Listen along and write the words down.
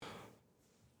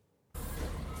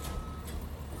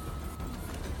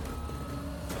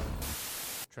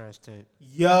trash tape.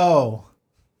 Yo.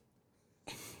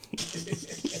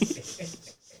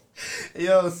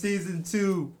 Yo, season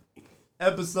 2,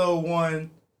 episode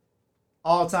 1,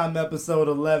 all-time episode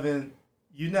 11.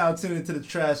 You now tune into the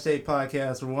Trash Tape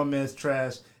Podcast, where one man's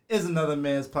trash is another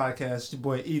man's podcast. It's your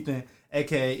boy Ethan,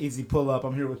 a.k.a. Easy Pull Up.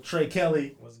 I'm here with Trey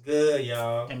Kelly. What's good,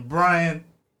 y'all? And Brian.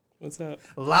 What's up?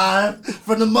 Live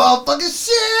from the motherfucking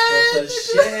shit! From the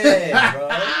shit, bro.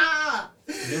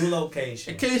 New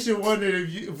location. In case you're wondering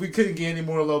if we couldn't get any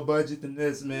more low budget than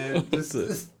this, man,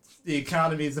 the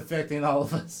economy is affecting all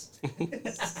of us.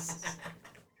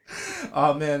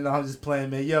 Oh, man, no, I'm just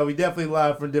playing, man. Yo, we definitely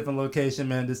live from a different location,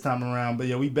 man, this time around. But,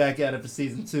 yo, we back at it for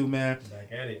season 2, man.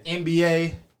 Back at it.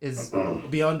 NBA is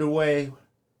be underway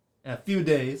in a few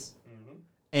days. Mm-hmm.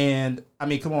 And, I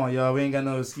mean, come on, y'all. We ain't got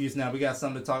no excuse now. We got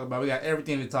something to talk about. We got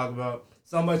everything to talk about.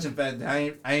 So much, in fact, that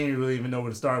I ain't really even know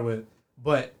where to start with.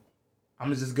 But I'm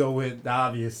going to just go with the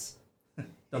obvious.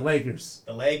 The Lakers.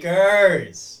 The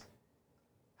Lakers.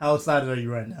 How excited are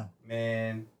you right now?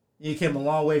 Man. You came a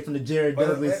long way from the Jared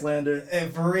Dudley slander.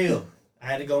 And for real, I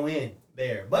had to go in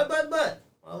there. But,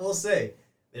 I will say,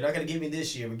 they're not going to get me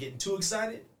this year. We're getting too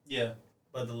excited. Yeah.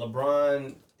 But the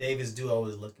LeBron-Davis duo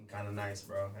is looking kind of nice,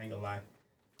 bro. I ain't going to lie.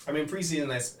 I mean, preseason,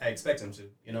 I expect them to,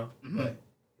 you know? Mm-hmm. But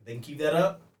if they can keep that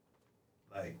up,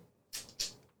 like,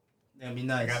 that'd be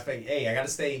nice. I got faith. Hey, I got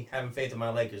to stay having faith in my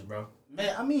Lakers, bro.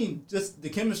 Man, I mean, just the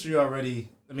chemistry already.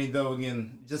 I mean, though,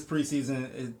 again, just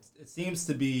preseason, it seems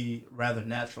to be rather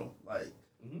natural. Like,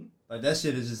 like that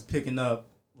shit is just picking up,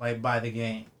 like, by the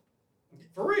game.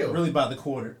 For real. Really by the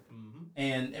quarter.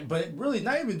 Mm-hmm. But really,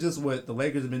 not even just what the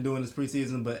Lakers have been doing this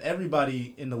preseason, but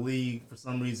everybody in the league, for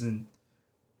some reason,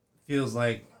 feels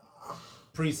like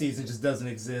preseason just doesn't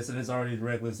exist, and it's already the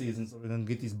regular season, so we're going to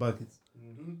get these buckets.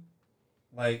 Mm-hmm.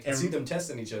 Like, I see them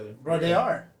testing each other. Bro, they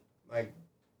are. Like,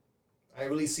 I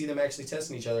really see them actually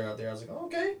testing each other out there. I was like, oh,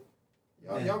 okay.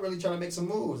 Y'all really trying to make some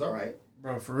moves. All right.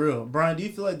 Bro, for real. Brian, do you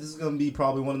feel like this is going to be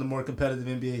probably one of the more competitive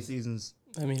NBA seasons?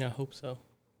 I mean, I hope so.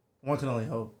 One can only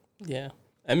hope. Yeah.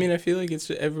 I mean, I feel like it's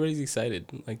just, everybody's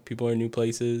excited. Like, people are in new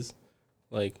places.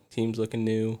 Like, teams looking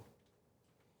new.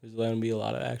 There's going to be a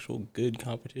lot of actual good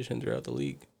competition throughout the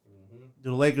league. Mm-hmm. Do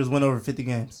the Lakers win over 50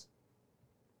 games?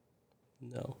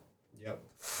 No. Yep.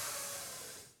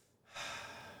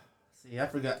 See, I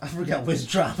forgot which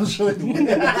drop was really.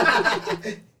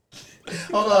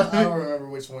 Hold on. I don't remember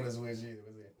which one is which either.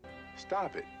 Was it?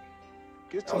 Stop it.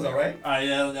 That was all right. All right,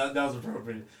 yeah, that was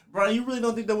appropriate. Brian, you really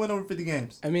don't think they'll win over 50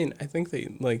 games? I mean, I think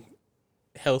they, like,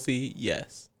 healthy,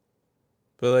 yes.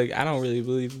 But, like, I don't really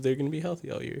believe they're going to be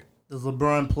healthy all year. Does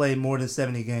LeBron play more than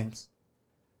 70 games?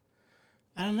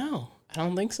 I don't know. I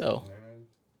don't think so.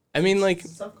 I mean, like,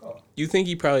 you think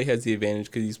he probably has the advantage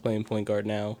because he's playing point guard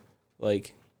now.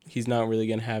 Like, he's not really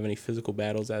going to have any physical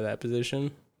battles at that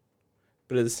position.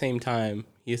 But at the same time,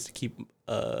 he has to keep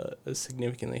a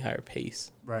significantly higher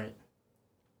pace. Right.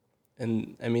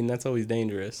 And, I mean, that's always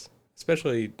dangerous.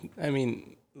 Especially, I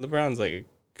mean, LeBron's like a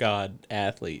god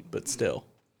athlete, but still.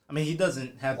 I mean, he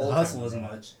doesn't have to hustle as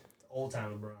much. Old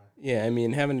time LeBron. Yeah, I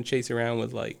mean, having to chase around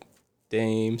with, like,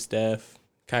 Dame, Steph,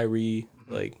 Kyrie,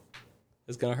 like,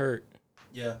 it's going to hurt.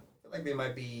 Yeah. I feel like they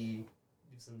might be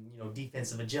some,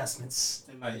 defensive adjustments.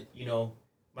 They might.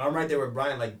 But I'm right there with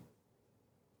Brian, like,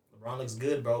 LeBron looks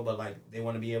good, bro, but, like, they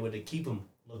want to be able to keep him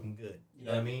looking good. You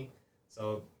know what I mean?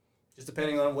 So, just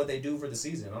depending on what they do for the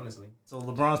season, honestly. So,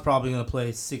 LeBron's probably going to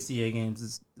play 68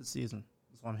 games this season.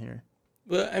 That's what I'm hearing.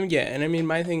 Well, I mean, yeah, and I mean,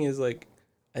 my thing is, like,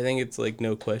 I think it's, like,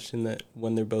 no question that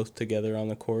when they're both together on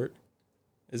the court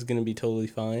is going to be totally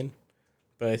fine.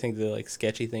 But I think the, like,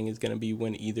 sketchy thing is going to be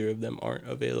when either of them aren't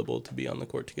available to be on the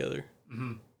court together.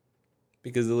 Mm-hmm.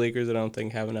 Because the Lakers, I don't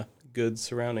think, have enough good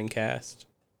surrounding cast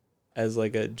as,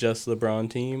 like, a just LeBron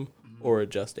team or a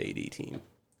just AD team.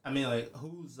 I mean, like,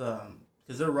 who's,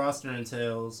 because their roster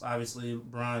entails, obviously,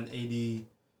 LeBron, AD, they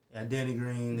got Danny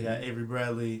Green, they got Avery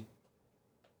Bradley,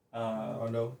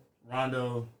 Rondo,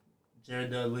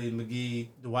 Jared Dudley, McGee,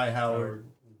 Dwight Howard.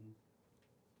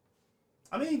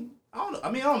 I mean, I don't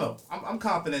know. I'm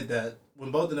confident that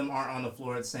when both of them aren't on the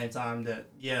floor at the same time, that,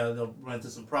 yeah, they'll run into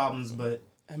some problems, but...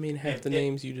 I mean, half the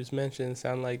names you just mentioned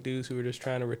sound like dudes who were just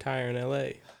trying to retire in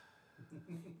L.A.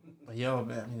 But, yo,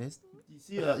 man, I mean,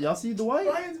 y'all see Dwight?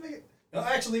 No,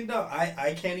 actually, no.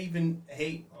 I can't even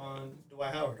hate on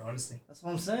Dwight Howard, honestly. That's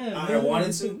what I'm saying. I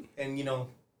wanted to, and,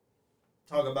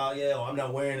 talk about, I'm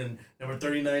not wearing a number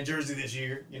 39 jersey this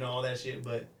year, all that shit,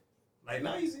 but, like,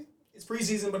 no, it's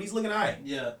preseason, but he's looking all right.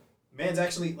 Yeah. Man's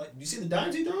actually, like, you see the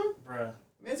dimes he throwing? Bruh.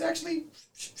 Man's actually,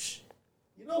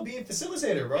 being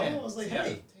facilitator, bro. I was like,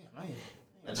 hey. Damn,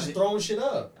 I just throwing shit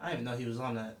up. I didn't even know he was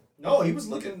on that. No, he was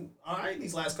looking all right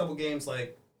these last couple games,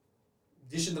 like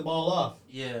dishing the ball off.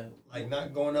 Yeah. Like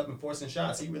not going up and forcing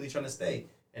shots. He really trying to stay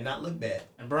and not look bad.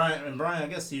 And Brian, I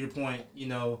guess to your point, you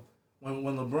know, when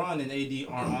LeBron and AD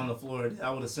aren't on the floor,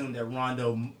 I would assume that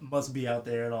Rondo must be out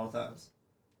there at all times.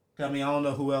 I mean, I don't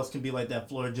know who else can be like that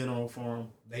floor general for him.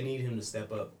 They need him to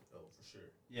step up, though, for sure.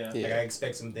 Yeah. Like, I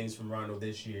expect some things from Rondo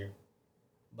this year.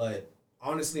 But,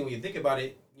 honestly, when you think about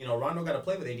it, you know, Rondo got to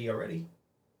play with AD already.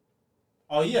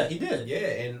 Oh, yeah, he did. Yeah,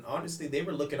 and honestly, they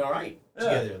were looking all right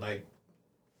together. Like,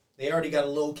 they already got a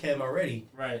little chem already.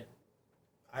 Right.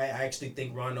 I actually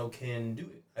think Rondo can do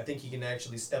it. I think he can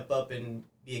actually step up and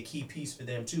be a key piece for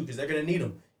them, too, because they're going to need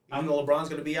him. Even though LeBron's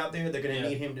going to be out there, they're going to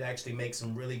need him to actually make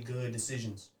some really good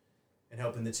decisions and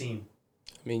helping the team.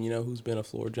 I mean, you know who's been a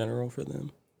floor general for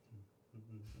them?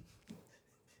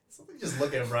 Something just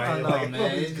look at Brian. I know,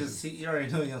 man. You already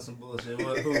know you're on some bullshit.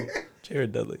 Who?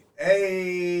 Jared Dudley.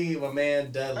 Hey, my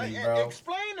man Dudley, bro.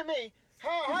 Explain to me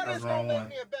how this gonna make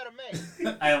me a better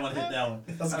man. I didn't want to hit that one.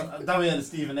 I thought we had a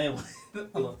Stephen A. one.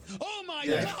 Oh my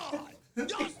God! You're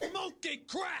smoking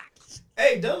crack.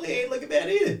 Hey, Dudley ain't looking bad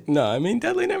either. No, I mean,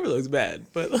 Dudley never looks bad,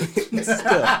 but like,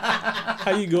 still,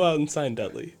 how you go out and sign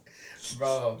Dudley?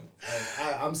 Bro,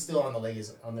 I'm still on the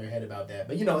Lakers on their head about that,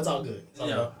 but you know it's all good. It's all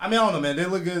good. I mean, I don't know, man. They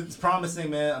look good. It's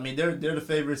promising, man. I mean, they're the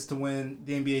favorites to win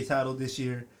the NBA title this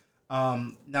year.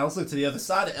 Now let's look to the other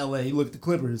side of LA. You look at the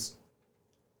Clippers.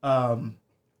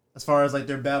 As far as like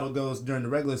their battle goes during the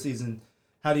regular season,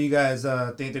 how do you guys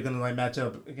think they're gonna like match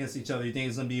up against each other? You think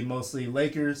it's gonna be mostly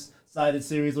Lakers sided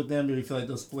series with them, or do you feel like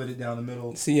they'll split it down the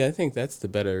middle? See, I think that's the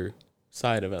better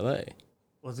side of LA.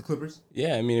 Was the Clippers?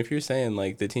 Yeah, I mean, if you're saying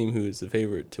like the team who is the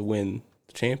favorite to win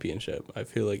the championship, I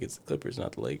feel like it's the Clippers,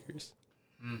 not the Lakers.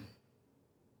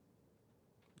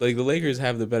 Like the Lakers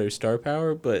have the better star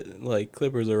power, but like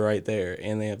Clippers are right there,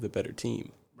 and they have the better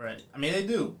team. Right. I mean, they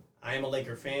do. I am a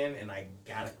Laker fan, and I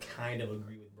gotta kind of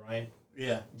agree with Brian.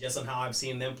 Yeah. Just on how I've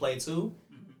seen them play too.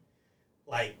 Mm-hmm.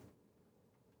 Like,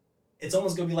 it's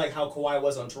almost gonna be like how Kawhi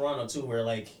was on Toronto too, where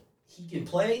like he can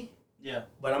play. Yeah.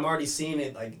 But I'm already seeing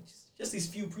it like just these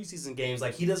few preseason games.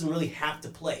 Like he doesn't really have to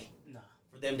play. No.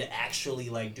 For them to actually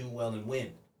like do well and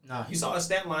win. No. You saw his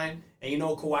stat line, and you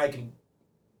know Kawhi can,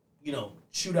 you know,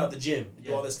 shoot out the gym,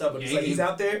 do all this stuff. But it's like he's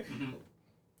out there. Mm-hmm.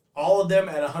 All of them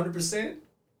at 100%.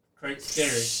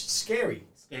 Scary.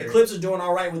 The Clips are doing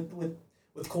all right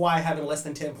with Kawhi having less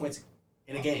than 10 points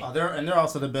in a game. They're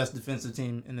also the best defensive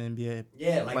team in the NBA.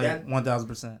 Yeah, like that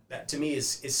 1,000%. That to me is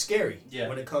scary. Yeah.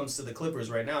 When it comes to the Clippers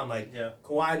right now, I'm like,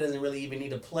 Kawhi doesn't really even need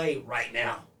to play right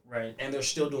now. Right. And they're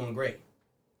still doing great.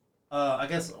 I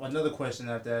guess another question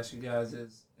I have to ask you guys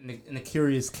is, in the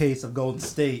curious case of Golden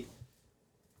State,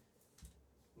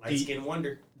 light skin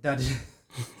wonder.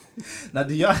 Now,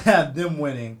 do y'all have them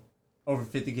winning over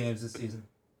 50 games this season?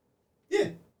 Yeah.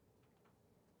 I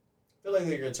feel like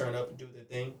they're going to turn up and do their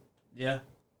thing. Yeah.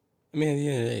 I mean, at the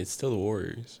end of the day, it's still the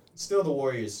Warriors. It's still the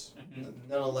Warriors. Mm-hmm.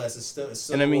 Nonetheless, it's still and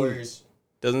the I mean, Warriors.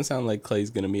 Doesn't sound like Klay's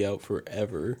going to be out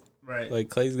forever. Right. Like,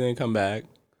 Klay's going to come back.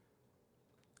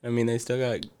 I mean, they still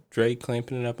got Drake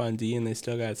clamping it up on D, and they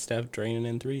still got Steph draining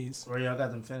in threes. Where y'all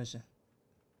got them finishing?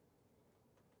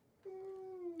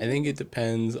 I think it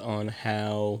depends on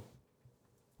how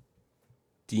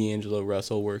D'Angelo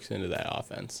Russell works into that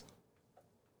offense.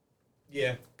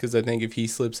 Yeah. Because I think if he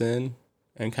slips in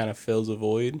and kind of fills a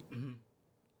void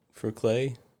for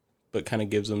Klay, but kind of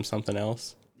gives him something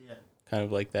else, kind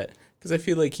of like that. Because I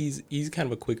feel like he's kind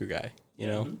of a quicker guy, you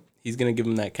know? Mm-hmm. He's going to give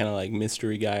him that kind of like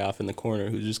mystery guy off in the corner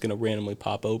who's just going to randomly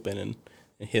pop open and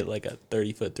hit like a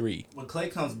 30-foot three. When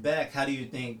Klay comes back, how do you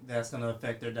think that's going to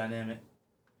affect their dynamic?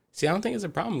 See, I don't think it's a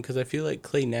problem because I feel like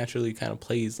Klay naturally kind of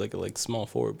plays like a small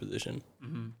forward position.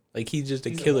 Mm-hmm. Like he's just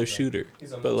a killer shooter.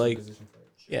 He's a but like, position player.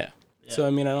 Sure. Yeah. So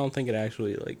I mean, I don't think it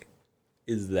actually like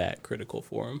is that critical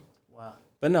for him. Wow.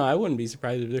 But no, I wouldn't be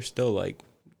surprised if they're still like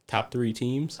top 3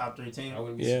 teams. Top 3 teams. I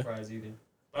wouldn't be surprised either.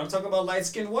 But I'm talking about light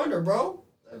skinned wonder, bro.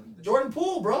 Jordan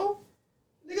Poole, bro.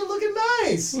 Nigga looking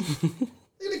nice. Look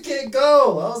at the kid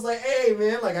go. I was like, hey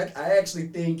man, like I actually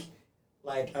think.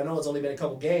 Like, I know it's only been a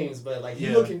couple games, but like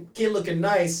kid looking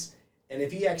nice, and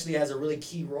if he actually has a really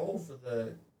key role for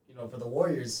the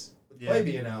Warriors with Klay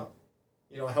being out,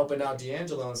 helping out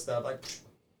D'Angelo and stuff, like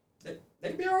they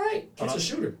can be all right. Kid's a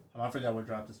shooter. Oh, I forgot what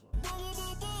dropped this one.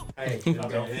 Hey, there you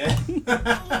go. Yeah.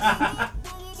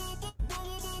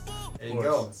 There you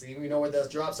go. See, we know where those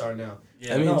drops are now.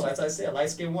 Yeah, I mean, as I said,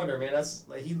 light skin wonder, man. That's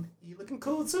like he looking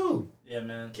cool too. Yeah,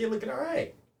 man. Kid looking all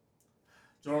right.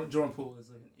 Jordan Poole is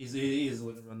looking. He's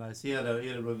looking real nice. He had a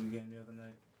real good game the other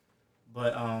night.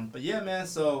 But yeah, man.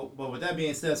 So, but with that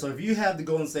being said, so if you had the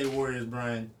Golden State Warriors,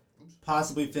 Brian,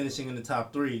 possibly finishing in the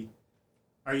top 3.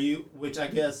 Are you, which I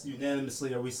guess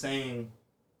unanimously, are we saying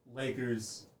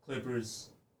Lakers, Clippers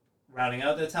rounding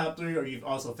out that top 3, or are you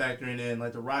also factoring in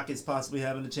like the Rockets possibly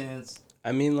having a chance?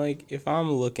 I mean, like, if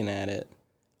I'm looking at it,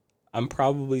 I'm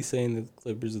probably saying the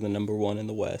Clippers are the number 1 in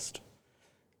the West.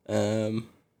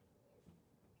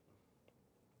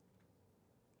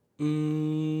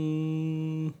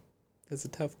 That's a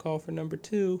tough call for number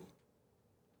 2.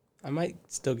 I might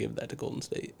still give that to Golden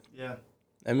State. Yeah.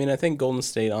 I mean, I think Golden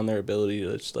State on their ability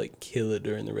to just, like, kill it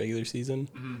during the regular season.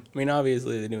 Mm-hmm. I mean,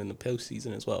 obviously they do in the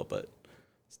postseason as well, but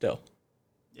still.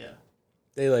 Yeah.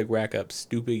 They, like, rack up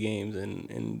stupid games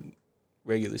in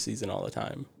regular season all the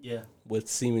time. Yeah. With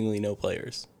seemingly no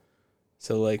players.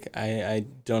 So, like, I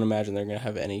don't imagine they're going to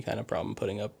have any kind of problem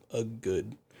putting up a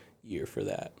good year for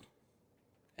that.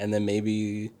 And then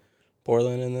maybe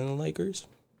Portland and then the Lakers.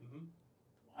 Mm-hmm.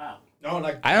 Wow. No,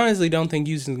 like I honestly don't think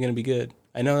Houston's going to be good.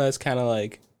 I know that's kind of,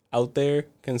 like, out there,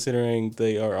 considering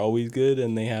they are always good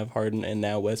and they have Harden and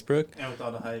now Westbrook. And with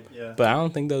all the hype, yeah. But I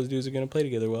don't think those dudes are going to play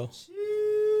together well.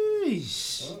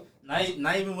 Sheesh.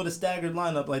 Not even with a staggered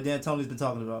lineup like D'Antoni's been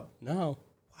talking about. No.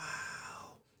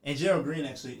 Wow. And Gerald Green,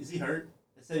 actually, is he hurt?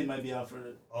 They said he might be out for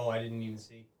the... Oh, I didn't even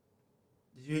see.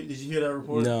 Did you hear that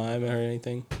report? No, I haven't heard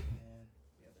anything. You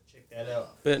have to check that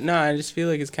out. But no, I just feel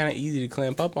like it's kind of easy to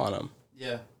clamp up on him.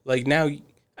 Yeah. Like now,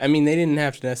 I mean, they didn't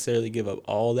have to necessarily give up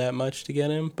all that much to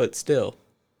get him, but still.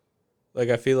 Like,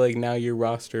 I feel like now your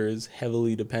roster is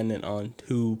heavily dependent on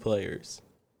 2 players.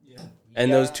 Yeah.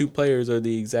 And those 2 players are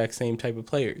the exact same type of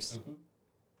players. Mm-hmm.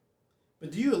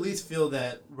 But do you at least feel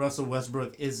that Russell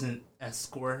Westbrook isn't as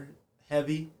score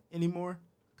heavy anymore?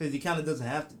 Because he kind of doesn't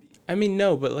have to be. I mean,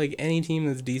 no, but like any team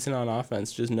that's decent on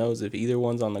offense just knows if either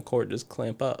one's on the court, just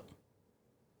clamp up.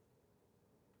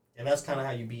 And that's kind of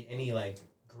how you beat any, like,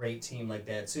 great team like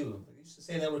that, too. You should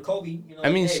say that with Kobe. You know, I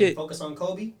mean, hey, shit. Focus on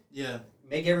Kobe. Yeah.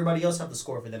 Make everybody else have to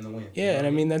score for them to win. Yeah, and I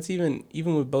mean, that's even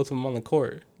with both of them on the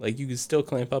court. Like, you could still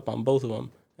clamp up on both of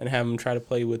them and have them try to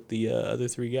play with the other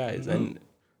 3 guys. Mm-hmm. And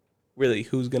really,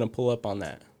 who's going to pull up on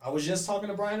that? I was just talking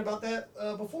to Brian about that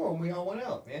before when we all went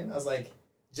out, man. I was like,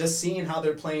 just seeing how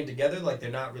they're playing together, like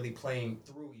they're not really playing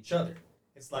through each other.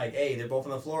 It's like, hey, they're both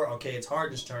on the floor. Okay, it's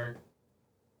Harden's turn.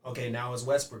 Okay, now it's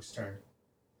Westbrook's turn.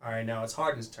 All right, now it's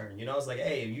Harden's turn. You know, it's like,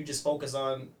 hey, if you just focus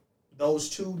on those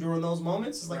 2 during those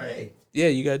moments, it's like, Right. hey. Yeah,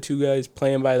 you got 2 guys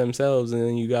playing by themselves, and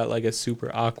then you got like a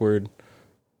super awkward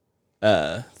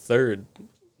third.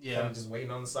 Yeah. Kind of just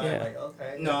waiting on the side, Yeah. like,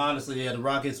 okay. No, honestly, yeah, the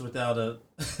Rockets without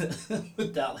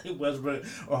without like Westbrook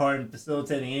or Harden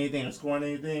facilitating anything or scoring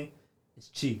anything, it's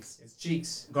cheeks. It's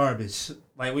cheeks. Garbage.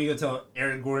 Like, we gonna tell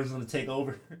Eric Gordon's gonna take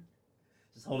over?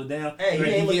 Just hold it down. Hey, he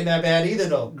Granted, ain't looking that bad either,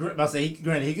 though. I say,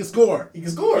 granted, he can score. He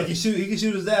can score. He can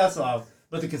shoot his ass off.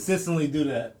 But to consistently do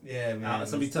that, Yeah, man.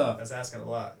 it's gonna be tough. That's asking a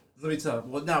lot. it's gonna be tough.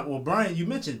 Well, Brian, you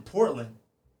mentioned Portland.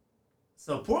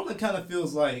 So Portland kind of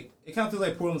feels like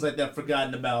Portland's like that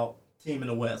forgotten about team in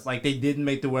the West. Like, they didn't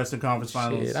make the Western Conference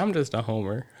Finals. Shit, I'm just a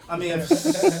homer. I mean,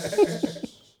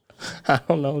 I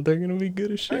don't know if they're gonna be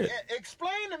good as shit.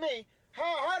 Explain to me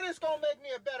how this gonna make me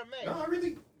a better man. No,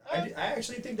 I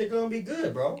actually think they're gonna be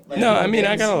good, bro. Like, No, I mean, I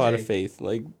Dame got a lot CJ. of faith.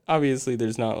 Like, obviously,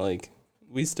 there's not, like,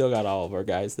 we still got all of our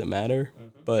guys that matter.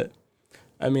 But,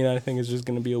 I mean, I think it's just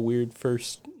going to be a weird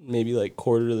first, maybe, like,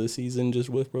 quarter of the season just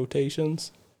with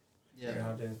rotations. Yeah,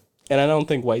 I do. And I don't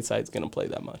think Whiteside's going to play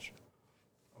that much.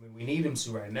 I mean, we need him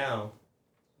to right now,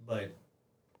 but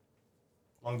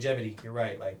longevity, you're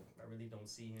right. Like, I really don't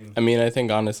see him. I mean, I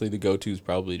think, honestly, the go-to is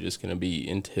probably just going to be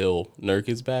until Nurk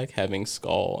is back, having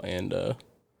Skull and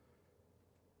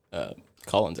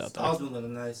Collins out there. Styles been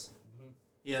looking nice.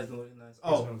 He has been looking nice.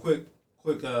 Oh, quick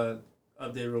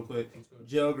update real quick.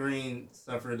 Joe Green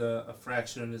suffered a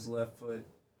fracture in his left foot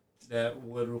that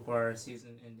would require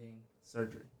season-ending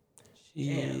surgery.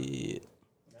 Shit.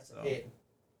 That's a hit.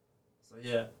 So,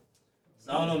 yeah.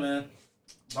 So, I don't know, man.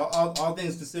 All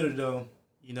things considered, though,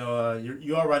 you know,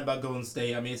 you are right about Golden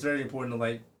State. I mean, it's very important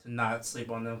to not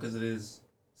sleep on them because it's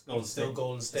Golden State. Still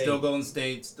Golden State. Still Golden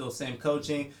State. Still same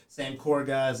coaching, same core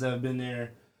guys that have been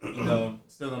there. You know,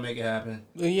 still gonna make it happen.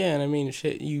 Well, yeah, and I mean,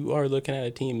 shit, you are looking at a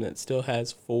team that still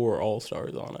has 4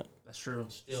 All-Stars on it. That's true.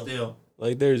 Still.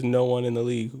 Like, there's no one in the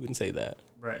league who can say that.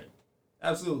 Right.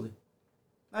 Absolutely.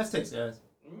 Nice takes, guys.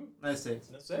 Nice takes.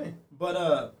 That's it. But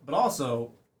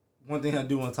also, one thing I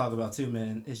do want to talk about too,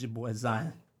 man, is your boy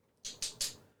Zion.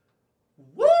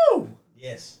 Woo!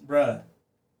 Yes. Bruh.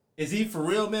 Is he for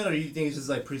real, man, or do you think it's just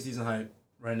like preseason hype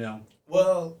right now?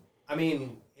 Well, I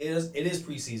mean, it is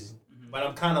preseason, but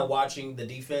I'm kind of watching the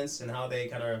defense and how they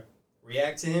kind of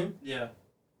react to him. Yeah.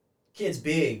 Kid's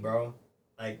big, bro.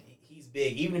 Like, he's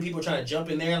big. Even if people are trying to jump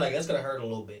in there, like that's gonna hurt a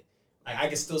little bit. Like I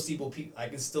can still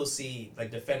see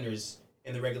like defenders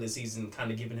in the regular season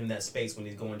kind of giving him that space when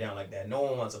he's going down like that. No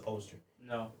one wants a poster.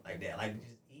 No. Like that. Like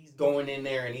he's going in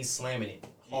there and he's slamming it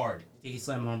hard. Think he's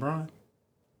slamming on Bron?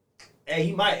 Hey,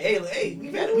 he might. Hey,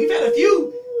 we've had a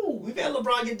few. We've had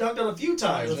LeBron get dunked on a few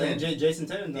times, man. Jason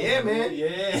Tatum. Yeah, man.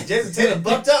 Yeah. Jason Tatum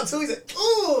bucked up too. He's like,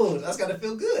 ooh, that's gotta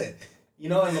feel good. You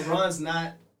know, and LeBron's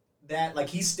not that like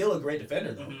he's still a great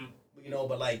defender though. Mm-hmm. You know,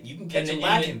 but like you can catch him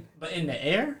lacking. But in the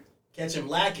air? Catch him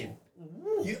lacking.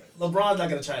 LeBron's not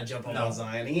gonna try to jump on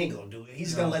Zion. He ain't gonna do it. He's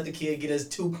just gonna let the kid get his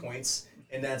 2 points,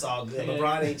 and that's all good. Yeah.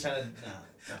 LeBron ain't trying to. Nah.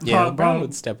 Yeah, LeBron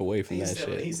would step away from that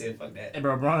shit. He said, "Fuck that." And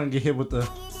bro, LeBron get hit with the.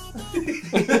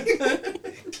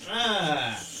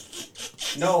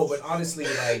 No, but honestly,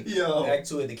 like back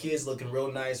to it, the kid's looking real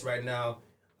nice right now,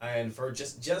 and for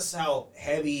just how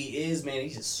heavy he is, man,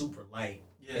 he's just super light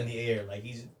in the air. Like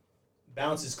he's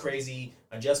bounces crazy,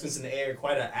 adjustments in the air,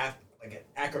 quite an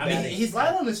acrobatic. I mean, he's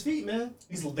light on his feet, man.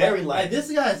 He's very light. Like,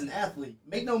 this guy is an athlete.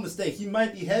 Make no mistake. He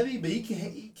might be heavy, but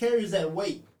he carries that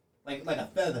weight like a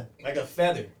feather. Like a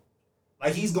feather.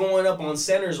 Like he's going up on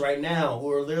centers right now who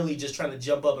are literally just trying to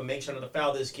jump up and make sure not to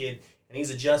foul this kid, and he's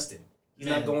adjusting. He's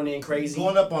not going in crazy. He's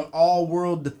going up on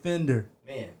all-world defender.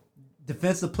 Man.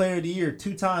 Defensive player of the year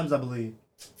 2 times, I believe.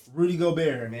 Rudy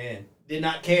Gobert. Man. Did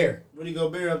not care. Rudy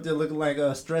Gobert up there looking like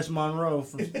Stretch Monroe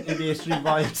from NBA Street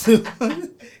Volume 2.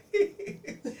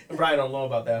 Brian don't know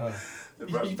about that, huh?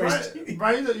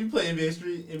 Brian, you play NBA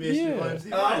Street Volume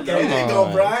 2. Okay, there you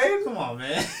go, Brian. Come on,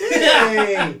 man.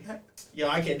 Hey. Yo,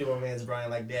 I can't do my man's Brian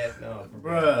like that. No,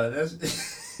 bruh, that's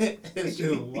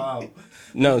wow.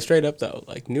 No, straight up though,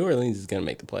 like New Orleans is gonna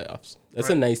make the playoffs. That's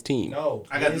a nice team. No,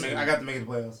 I got to make the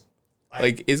playoffs.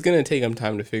 Like it's gonna take them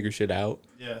time to figure shit out.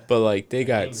 Yeah. But like they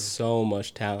got so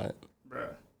much talent.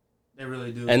 Bruh, they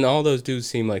really do. And all those dudes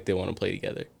seem like they want to play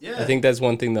together. Yeah. I think that's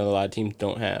one thing that a lot of teams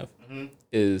don't have. Mm-hmm.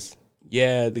 Is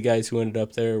the guys who ended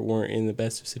up there weren't in the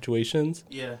best of situations.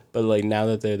 Yeah. But like now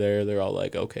that they're there, they're all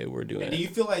like, okay, we're doing it. Do you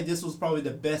feel like this was probably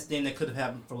the best thing that could have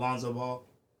happened for Lonzo Ball?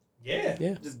 Yeah.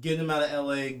 Just getting him out of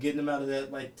LA, getting him out of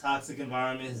that like toxic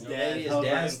environment. His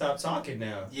dad stopped talking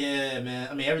now. Yeah, man.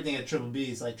 I mean, everything at Triple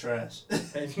B is like trash.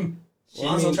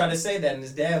 Lonzo tried to say that, and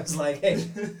his dad was like, "Hey,"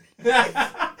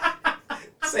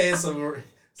 saying some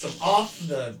off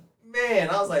the man.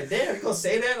 I was like, "Damn, you gonna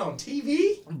say that on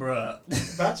TV, bruh?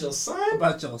 About your son?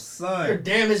 About your son? You're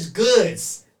damaged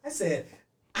goods." I said,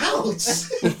 "Ouch!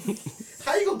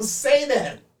 How you gonna say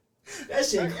that? That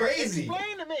shit crazy."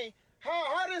 Explain to me.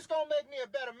 How this gonna make me a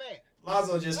better man?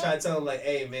 Lonzo just tried to tell him, like,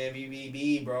 hey, man,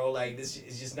 BBB, bro, like, this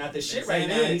is just not the shit right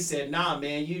now. He said, nah,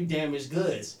 man, you damaged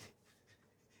goods.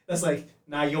 That's like,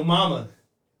 nah, your mama.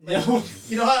 You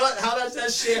know how does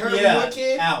that shit hurt when you're a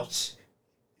kid? Ouch.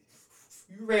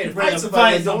 You ready to fight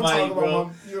somebody, don't talk about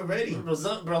mom. You're ready. Bro,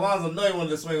 Lonzo know he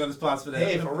wanted to swing on the spots for that.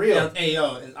 Hey, for real. Hey,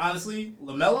 yo, and honestly,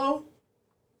 LaMelo,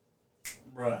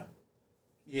 bruh.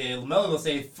 Yeah, LaMelo gonna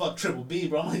say fuck Triple B,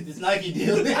 bro. I'm like, this Nike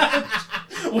deal.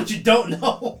 What you don't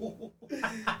know.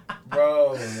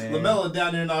 Bro, man. LaMelo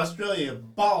down there in Australia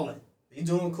balling. He's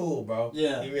doing cool, bro.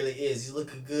 Yeah. He really is. He's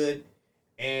looking good.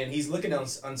 And he's looking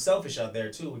unselfish out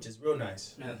there, too, which is real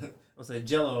nice. Man, what's that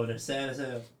Jello over there? Sad as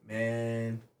hell.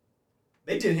 Man.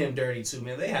 They did him dirty, too,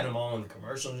 man. They had him all in the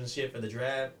commercials and shit for the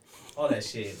draft. All that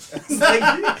shit.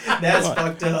 That's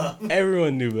fucked up.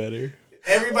 Everyone knew better.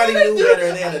 Everybody knew better,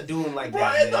 and they had to do him like that.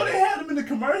 I thought they had him in the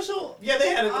commercial. Yeah, they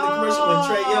had him in the commercial with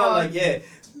Trey Young.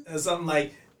 Like, something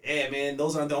like, yeah, man,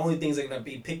 those aren't the only things that are gonna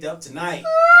be picked up tonight,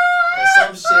 or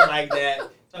some shit like that.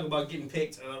 Talk about getting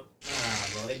picked up.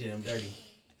 Bro, they did him dirty.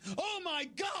 Oh my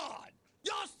God,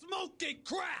 y'all smoking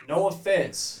crack. No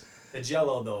offense to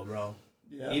Jello though, bro.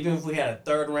 Yeah. Even if we had a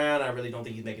third round, I really don't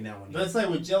think he's making that one. But it's like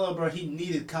with Jello, bro. He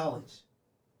needed college.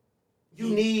 You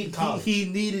need college. He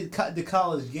needed the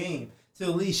college game to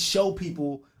at least show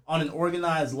people on an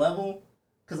organized level.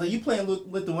 Because, like, you play in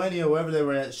Lithuania or wherever they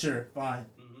were at, sure, fine.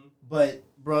 Mm-hmm. But,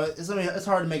 bro, it's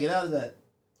hard to make it out of that.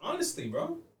 Honestly,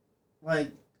 bro.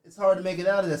 Like, it's hard to make it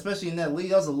out of that, especially in that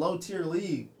league. That was a low-tier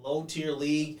league. Low-tier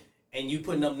league, and you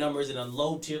putting up numbers in a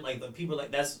low-tier, like, the people,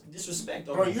 like, that's disrespect.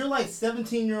 Bro, you're like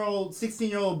 17-year-old,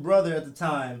 16-year-old brother at the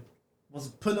time was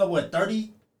putting up, what,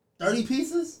 30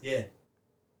 pieces? Yeah.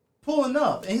 Pulling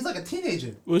up, and he's like a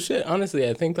teenager. Well, shit, honestly,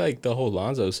 I think, like, the whole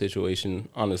Lonzo situation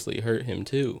honestly hurt him,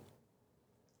 too.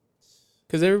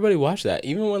 Because everybody watched that.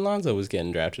 Even when Lonzo was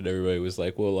getting drafted, everybody was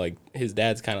like, well, like, his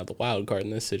dad's kind of the wild card in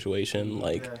this situation.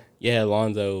 Like, yeah,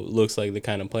 Lonzo looks like the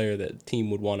kind of player that the team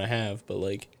would want to have, but,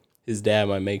 like, his dad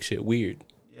might make shit weird.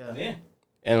 Yeah.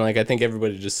 And, like, I think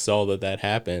everybody just saw that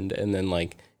happened, and then,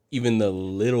 like, even the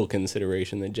little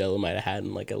consideration that Jello might have had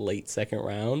in like a late second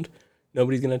round,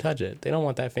 nobody's gonna touch it. They don't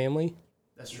want that family.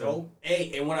 That's true. No.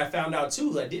 Hey, and what I found out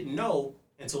too, I didn't know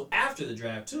until after the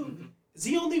draft too, is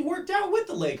he only worked out with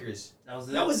the Lakers. That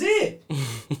was it.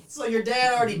 So your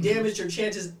dad already damaged your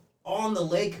chances on the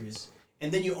Lakers,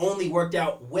 and then you only worked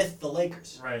out with the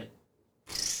Lakers. Right.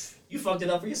 You fucked it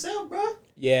up for yourself, bro.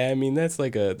 Yeah, I mean that's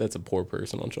a poor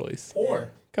personal choice.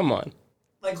 Or Come on.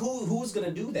 like who's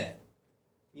gonna do that?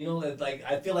 You know, like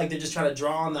I feel like they're just trying to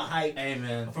draw on the hype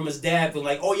from his dad, but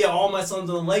like, oh yeah, all my sons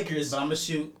are the Lakers. But I'm gonna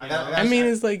shoot. I mean,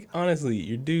 it's like, honestly,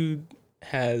 your dude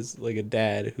has like a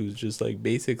dad who's just like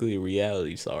basically a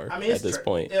reality star at this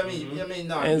point. I mean,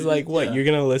 no. And it's like, what, you're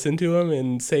gonna listen to him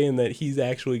and saying that he's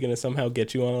actually gonna somehow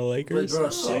get you on the Lakers? But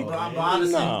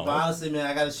honestly, man,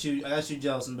 I gotta shoot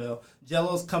Jello some bell.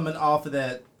 Jello's coming off of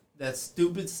that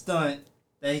stupid stunt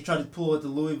that he tried to pull at the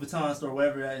Louis Vuitton store,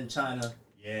 wherever in China.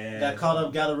 Yeah. Got caught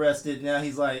up, got arrested. Now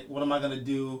he's like, what am I gonna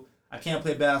do? I can't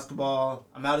play basketball.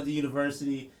 I'm out of the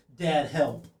university. Dad,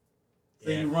 help. So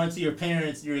you run to your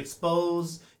parents, you're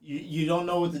exposed, you don't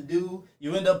know what to do.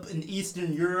 You end up in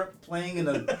Eastern Europe playing in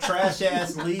a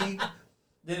trash-ass league.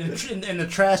 In the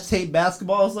Trash Tape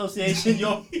Basketball Association,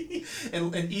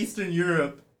 in Eastern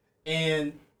Europe.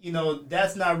 And,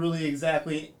 that's not really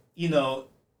exactly,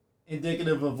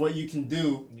 indicative of what you can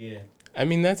do. Yeah. I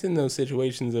mean, that's in those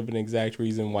situations of an exact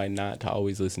reason why not to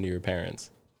always listen to your parents.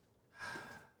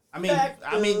 I mean,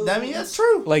 that's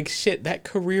true. Like, shit, that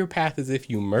career path is if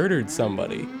you murdered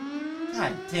somebody.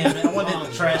 God damn it. I wanted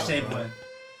the Trash Tape one.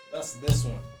 That's this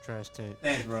one. Trash Tape.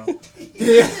 Thanks, bro.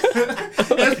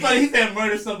 That's funny. He said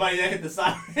murder somebody that hit the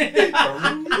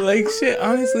siren. Like, shit,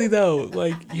 honestly, though,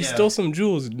 like, you stole some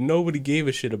jewels. Nobody gave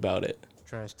a shit about it.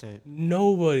 Trash Tape.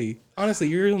 Nobody. Honestly,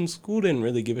 your own school didn't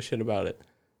really give a shit about it.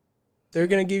 They're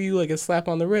going to give you, like, a slap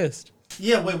on the wrist.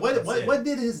 Yeah, wait, what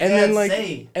did his dad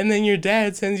say? And then your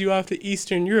dad sends you off to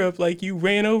Eastern Europe like you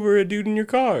ran over a dude in your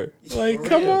car. Like,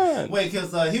 come on. Wait,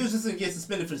 because he was just going to get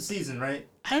suspended for the season, right?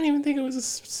 I don't even think it was a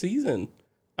season.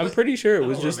 I'm pretty sure it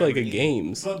was just like a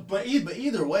games. But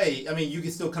either way, I mean, you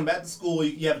can still come back to school.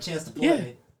 You have a chance to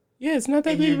play. Yeah, it's not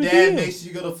that big of a deal. And your dad makes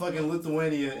you go to fucking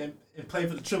Lithuania and play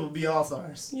for the Triple B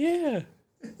All-Stars. Yeah.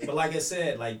 But like I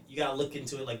said, like, you got to look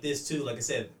into it like this, too. Like I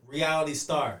said, reality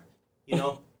star,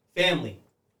 family.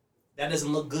 That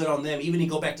doesn't look good on them. Even if you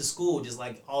go back to school, just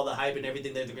like all the hype and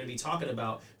everything that they're going to be talking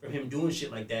about from him doing shit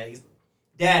like that.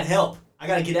 Dad, help. I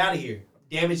got to get out of here. I'm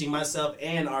damaging myself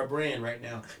and our brand right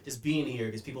now. Just being here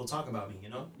because people talk about me,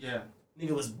 Yeah.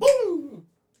 Nigga was boom.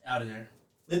 Out of there.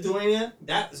 Lithuania,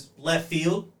 that was left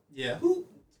field. Yeah.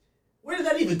 Where did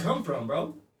that even come from,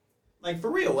 bro? Like, for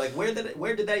real. Like, where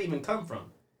did that even come from?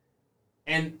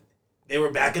 And they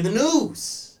were back in the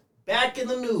news. Back in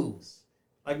the news.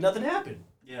 Like, nothing happened.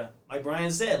 Yeah. Like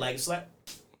Brian said, like, it's like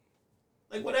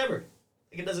whatever.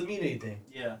 Like, it doesn't mean anything.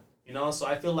 Yeah. So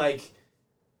I feel like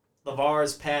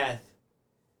LeVar's path,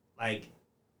 like,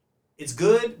 it's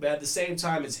good, but at the same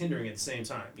time, it's hindering at the same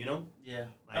time, Yeah.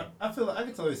 Like, I feel like I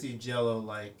can totally see Jello,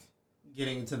 like,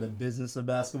 getting into the business of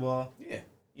basketball. Yeah.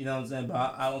 You know what I'm saying?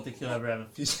 But I don't think he'll ever have a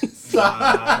future.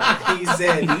 He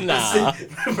said, nah.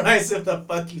 Brian said, what the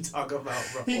fuck you talking about,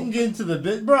 bro? He can get into the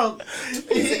bit, bro. What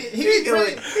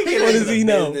does he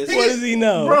know? What does he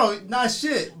know? Bro, not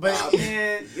shit. But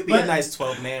man, you'll be a nice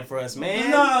 12th man for us, man.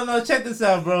 No, check this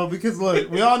out, bro. Because look,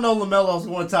 we all know LaMelo's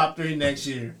going top 3 next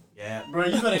year. Yeah. Bro,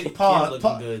 you better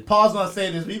pause on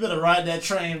saying this. But you better ride that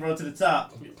train, bro, to the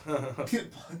top.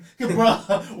 Bro,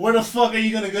 where the fuck are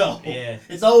you gonna go? Yeah.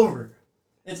 It's over.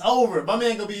 It's over. My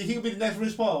man he'll be the next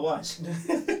Rich Paul. Watch.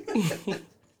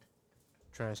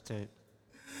 Trash Tape.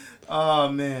 Oh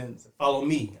man. Follow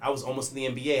me. I was almost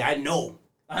in the NBA. I know.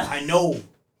 I know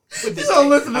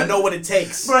what it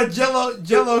takes. Bro,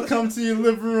 Jello come to your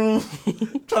living room,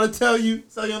 trying to sell you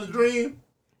on the dream.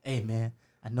 Hey man,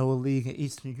 I know a league in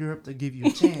Eastern Europe to give you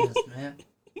a chance, man.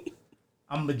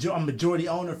 I'm majority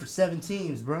owner for 7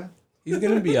 teams, bro. He's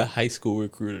gonna be a high school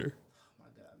recruiter. Oh my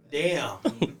god, man.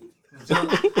 Damn.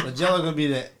 Jello gonna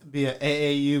be an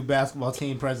AAU basketball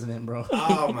team president, bro.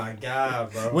 Oh my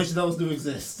god, bro. Which of those do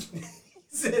exist?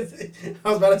 I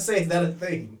was about to say, is that a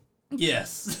thing?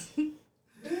 Yes.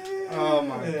 Oh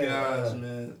my gosh,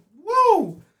 man.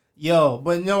 Woo! Yo,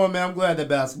 but you know what, man? I'm glad that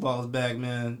basketball is back,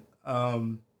 man.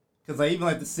 Cause even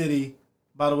like the city.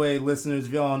 By the way, listeners,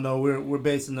 if y'all know, we're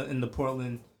based in the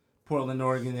Portland,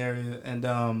 Oregon area,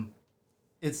 and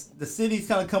it's the city's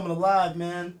kind of coming alive,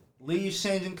 man. Leaves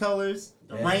changing colors.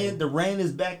 The rain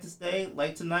is back to stay,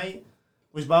 like tonight.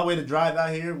 Which, by the way, the drive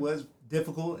out here was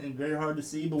difficult and very hard to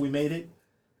see, but we made it.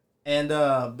 And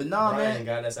but nah, Brian man.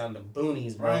 got us out in the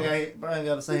boonies, bro. Brian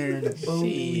got to stay here in the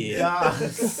boonies.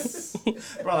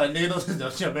 Bro, like, nigga,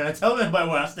 don't jump in. Tell everybody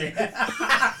where I stay.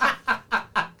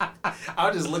 I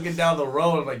was just looking down the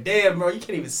road. I'm like, damn, bro, you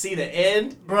can't even see the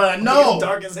end. Bro, no. It's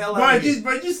dark as hell bro, out here.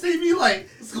 Bro, you see me like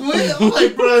squint? I'm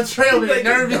like, bro, trailing Like,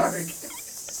 nervous.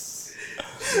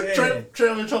 Trailing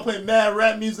trying to play mad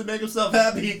rap music, make himself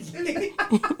happy. Nigga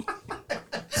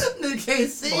can't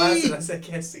see. I said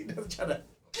can't see. I'm trying to.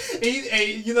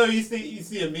 And you know, you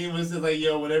see a meme where it says like,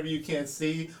 yo, whatever you can't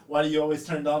see, why do you always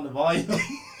turn down the volume?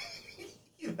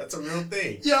 That's a real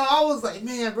thing. Yo, I was like,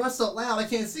 man, bro, it's so loud, I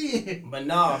can't see it. But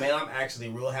nah, man, I'm actually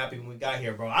real happy when we got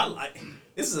here, bro.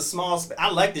 This is a small.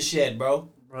 I like the shed, bro.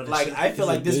 Like I feel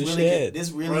like this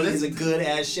really is a good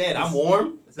ass shed. I'm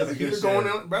warm. The computer going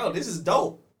on, bro. This is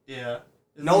dope. Yeah.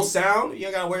 No sound. You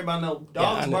ain't gotta worry about no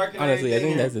dogs barking. Honestly, I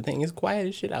think that's the thing. It's quiet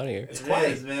as shit out here. It's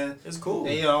quiet, man. It's cool.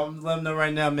 Hey, yo, I'm letting them know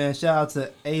right now, man. Shout out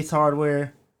to Ace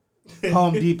Hardware,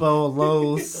 Home Depot,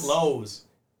 Lowe's. Lowe's.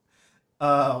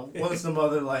 What are some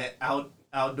other like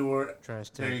outdoor trash?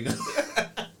 There you go.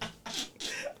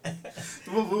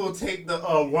 we will take the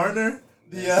Warner,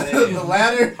 the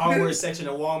ladder, hardware section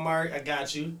of Walmart. I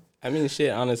got you. I mean, shit.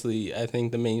 Honestly, I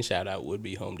think the main shout out would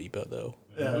be Home Depot, though.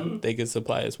 Yeah. They could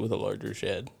supply us with a larger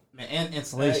shed. Man, and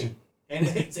insulation. Hey. And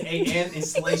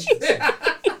insulation.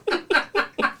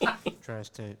 Trash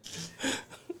tape.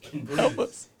 Help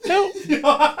us. Help.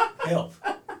 Help.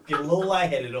 Get a little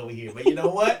lightheaded over here. But you know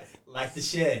what? Like the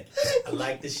shed. I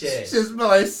like the shed. Shit smell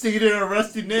like cedar and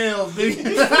rusty nails,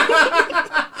 nigga.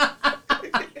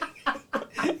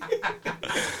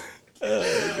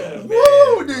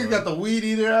 Woo! Nigga got the weed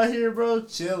eater out here, bro.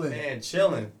 Chilling. Man,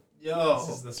 chilling. Yo. This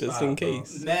is the just spot, in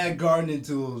case. Bro. Mad gardening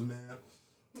tools, man.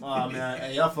 Oh, man.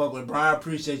 Hey, y'all fuck with Brian. I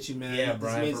appreciate you, man. Yeah,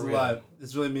 Brian, This means for a real. lot.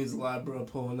 This really means a lot, bro,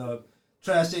 pulling up.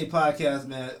 Trash Day Podcast,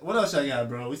 man. What else y'all got,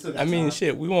 bro? We still got time.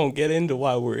 Shit, we won't get into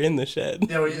why we're in the shed.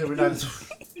 Yeah, we're not.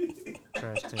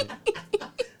 Trash tape.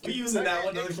 We using that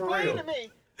one for Explain real. to me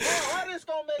how this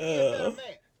gonna make me a better man?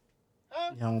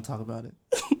 Huh? Y'all won't talk about it.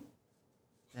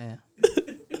 Damn.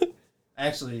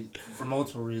 Actually, for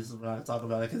multiple reasons, when I talk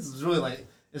about it, because it's really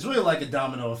like a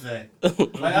domino effect.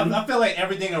 Like I feel like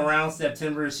everything around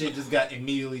September shit just got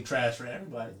immediately trashed for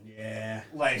everybody. Yeah.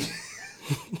 Like,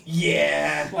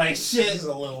 Yeah. like shit, Just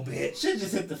a little bit. shit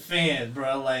just hit the fan,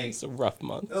 bro. Like It's a rough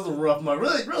month. it was a rough month.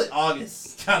 Really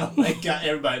August kind of like got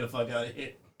everybody the fuck out of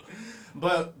here.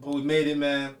 But we made it,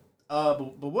 man.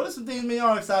 But what are some things me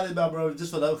y'all excited about, bro?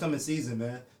 Just for the upcoming season,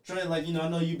 man. Trey, like, you know, I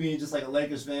know you being just like a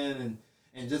Lakers fan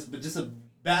and just a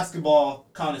basketball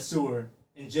connoisseur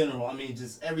in general. I mean,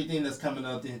 just everything that's coming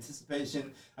up, the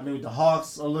anticipation. I mean, the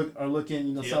Hawks are looking,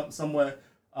 you know, somewhat.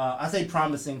 I say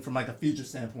promising from like a future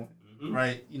standpoint,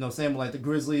 right? You know, same with like the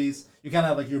Grizzlies. You kind of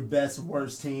have like your best,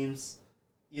 worst teams.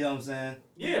 You know what I'm saying?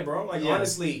 Yeah, bro. Like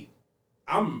honestly,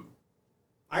 I'm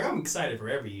excited for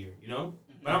every year, you know.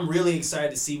 But I'm really excited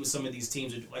to see what some of these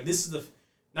teams are. Like this is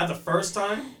not the first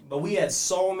time, but we had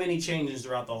so many changes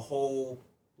throughout the whole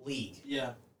league.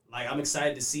 Yeah. Like I'm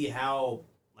excited to see how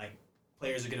like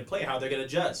players are gonna play, how they're gonna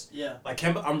adjust. Yeah. Like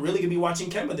Kemba, I'm really gonna be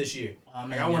watching Kemba this year.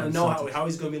 Man, I want to know how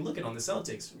he's gonna be looking on the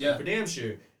Celtics. Yeah. For damn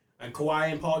sure. And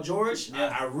Kawhi and Paul George,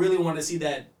 Yeah. I really want to see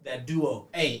that duo.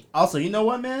 Hey, also, you know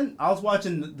what, man? I was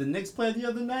watching the Knicks play the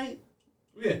other night.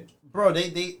 Yeah. Bro,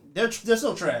 they're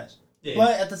so trash. Yeah.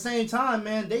 But at the same time,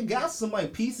 man, they got some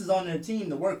like pieces on their team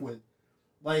to work with.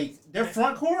 Like their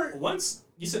front court. Once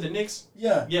you said the Knicks,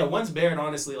 Yeah. once Barrett,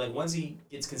 honestly, like once he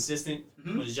gets consistent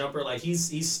with his jumper, like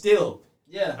he's still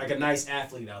like a nice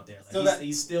athlete out there. Like,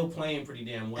 he's still playing pretty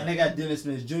damn well. And they got Dennis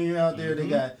Smith Jr. out there. They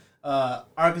got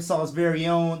Arkansas's very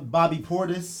own Bobby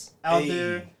Portis out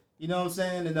there. You know what I'm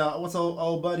saying? And what's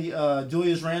old buddy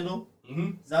Julius Randle?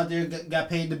 He's out there. Got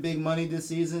paid the big money this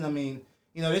season. I mean,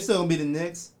 you know, they still gonna be the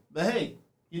Knicks. But hey,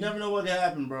 you never know what can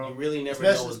happen, bro. You really never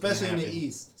know what's especially gonna in happen. the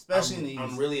East. Especially in the East.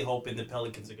 I'm really hoping the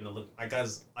Pelicans are gonna look like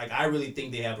us. Like I really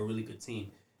think they have a really good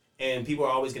team, and people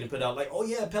are always gonna put out like, oh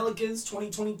yeah, Pelicans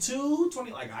 2022,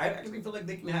 20. Like I actually feel like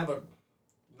they can have a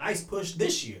nice push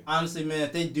this year. Honestly, man,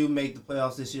 if they do make the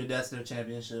playoffs this year, that's their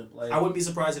championship. Like I wouldn't be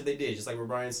surprised if they did, just like what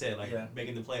Brian said, like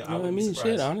making the playoffs. No, I mean,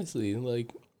 shit. Honestly,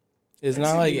 like it's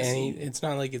not like it's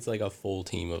not like it's like a full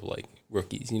team of like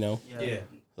rookies, you know? Yeah.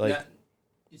 Like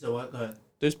you said what? Go ahead.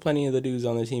 There's plenty of the dudes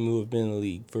on the team who have been in the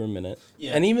league for a minute.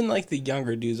 Yeah. And even like the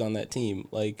younger dudes on that team,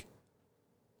 like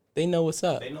they know what's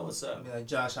up. They know what's up. I mean, like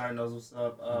Josh Hart knows what's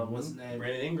up. What's his name?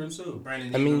 Brandon Ingram too.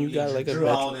 Brandon I mean, Ingram, you got like a Drew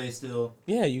veteran. Holiday still.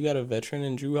 Yeah, you got a veteran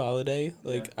in Drew Holiday.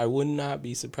 Like I would not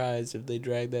be surprised if they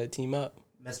drag that team up.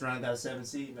 Messed around, got a 7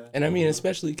 seed, man. And I mean,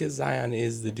 especially because Zion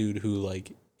is the dude who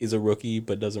like is a rookie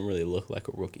but doesn't really look like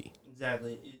a rookie.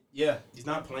 Exactly. Yeah, He's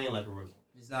not playing like a rookie.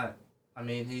 he's not. I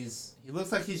mean, he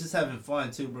looks like he's just having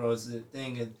fun too, bro. It's the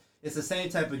thing. It's the same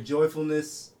type of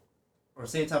joyfulness or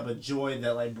same type of joy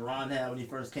that like Bron had when he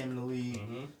first came in the league.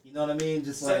 Mm-hmm. You know what I mean?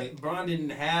 Just like Bron didn't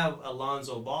have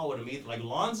Alonzo Ball with him either. Like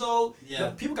Lonzo,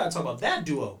 people gotta talk about that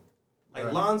duo. Like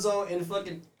Right. Lonzo and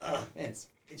fucking man, it's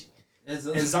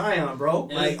and Zion, bro.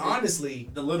 It Like is- honestly,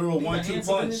 the literal my 1-2 hands up in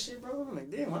punch. this shit, bro. I'm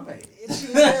like, damn, I'm like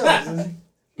itchy as hell.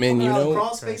 Man, you know,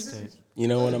 cross Trash faces. tape. you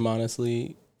know what I'm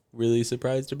honestly really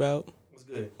surprised about? What's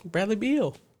good? Bradley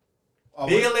Beal. Oh,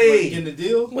 Billy! getting the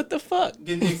deal, What the fuck?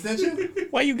 getting the extension.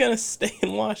 Why you gonna stay in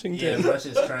Yeah, Washington? bro,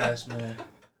 shit's trash, man.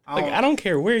 Like, I don't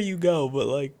care where you go, but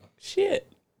like,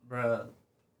 shit. Bruh.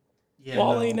 Yeah,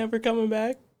 Wall no. ain't never coming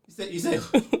back. You said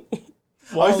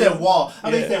Oh, you said Wall.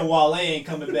 I think you Yeah. said Wale ain't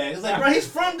coming back. It's like, bro, he's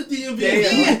from the DMV.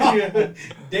 Damn.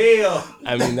 Damn.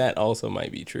 I mean, that also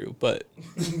might be true, but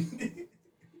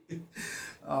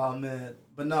Oh man,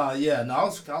 but no, yeah, no, I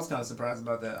was kind of surprised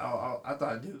about that. I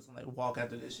thought dude was gonna like walk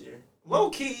after this year. Low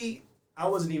key, I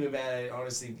wasn't even mad at it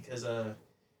honestly because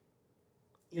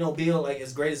Beal, like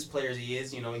as great as a player as he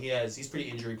is, he's pretty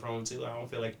injury prone too. I don't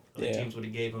feel like other Yeah. teams would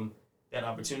have gave him that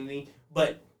opportunity.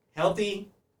 But healthy,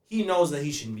 he knows that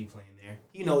he shouldn't be playing there.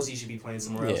 He knows he should be playing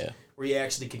somewhere else yeah. where he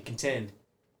actually can contend.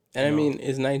 And I You know? mean,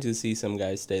 it's nice to see some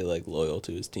guys stay like loyal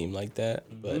to his team like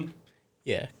that. But Mhm.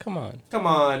 yeah, come on. Come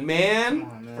on, man.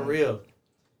 Come on, man. For real.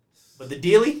 But the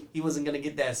dealie, he wasn't gonna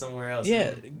get that somewhere else.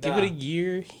 Yeah, man. give it a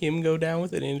year, him go down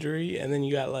with an injury, and then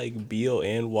you got like Beal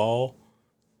and Wall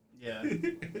Yeah,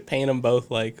 paying them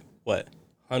both like what,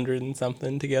 100 and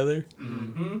something together.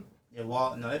 Mm-hmm. yeah,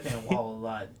 Wall. No, they paying Wall a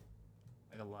lot,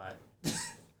 like a lot.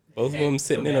 Both of Hey, them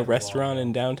sitting feel in a bad for Wall, restaurant though.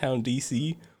 in downtown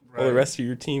DC, while the rest of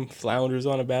your team flounders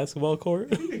on a basketball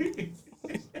court.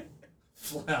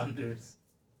 Flounders.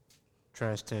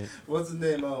 Trash tape. What's his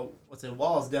name? What's it?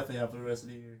 Wall's definitely out for the rest of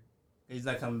the year. He's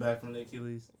not coming back from the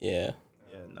Achilles. Yeah.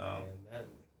 Yeah, no. Man,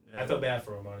 Yeah. I feel bad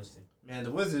for him, honestly. Man,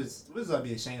 the Wizards ought to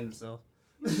be ashamed of themselves.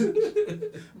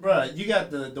 Bruh, you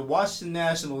got the Washington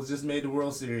Nationals just made the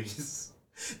World Series.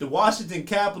 The Washington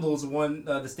Capitals won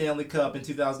the Stanley Cup in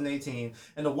 2018.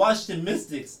 And the Washington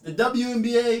Mystics, the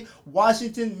WNBA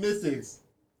Washington Mystics,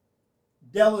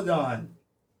 Deladon,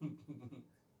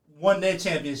 won their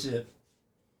championship.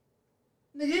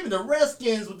 Nigga, even the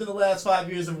Redskins within the last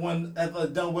 5 years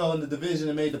have done well in the division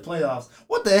and made the playoffs.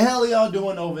 What the hell are y'all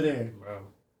doing over there? Bro.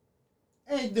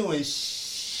 Ain't doing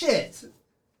shit.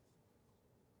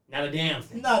 Not a damn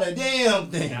thing. Not a damn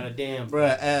thing. Not a damn thing.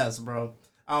 Bruh, ass, bro.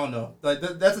 I don't know. Like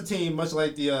that's a team much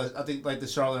like the I think like the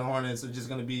Charlotte Hornets are just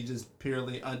gonna be just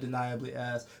purely undeniably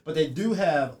ass. But they do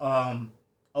have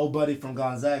old buddy from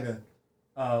Gonzaga.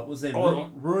 What's his name? Oh,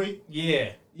 Rui?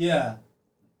 Yeah. Yeah.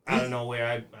 I don't know where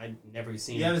I never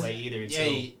seen him play either.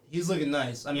 Yeah, he's looking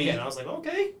nice. I mean, and I was like,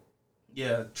 okay.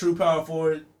 yeah, true power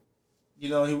forward.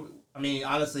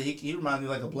 Honestly, he reminded me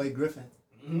like a Blake Griffin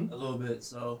Mm-hmm. a little bit.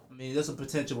 So I mean, there's some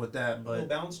potential with that, A little but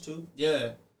bounce too.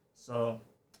 yeah. So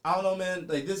I don't know, man.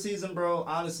 Like this season, bro.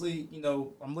 Honestly,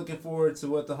 I'm looking forward to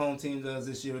what the home team does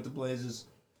this year with the Blazers.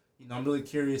 I'm really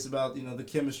curious about the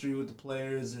chemistry with the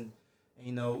players and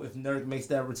if Nurk makes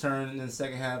that return in the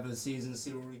second half of the season,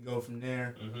 see where we go from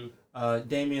there. Mm-hmm.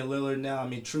 Damian Lillard now,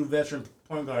 true veteran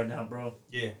point guard now, bro.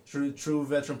 Yeah. True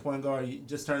veteran point guard. He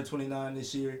just turned 29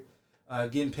 this year.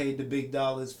 Getting paid the big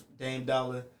dollars, Dame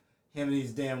Dollar. Him and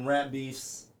these damn rap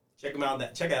beefs. Check out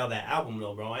that album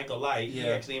though, bro. I ain't gonna lie. He Yeah.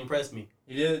 actually impressed me.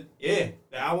 He did. Yeah.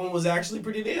 The album was actually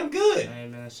pretty damn good. Hey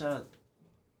man, shout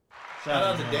Shout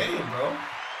out to Dame, bro.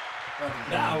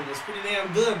 The album was pretty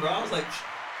damn good, bro. I was like,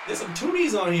 there's some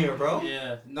toonies on here, bro.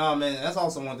 Yeah, no man. That's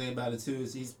also one thing about it too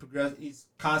is he's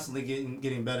constantly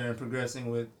getting better and progressing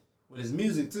with his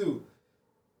music too.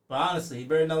 But honestly, he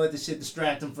better not let this shit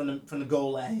distract him from the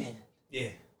goal at hand. Yeah.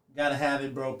 Gotta have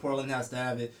it, bro. Portland has to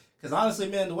have it. Cause honestly,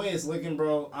 man, the way it's looking,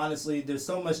 bro. Honestly, there's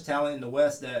so much talent in the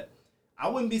West that I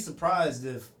wouldn't be surprised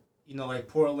if like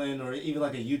Portland or even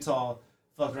like a Utah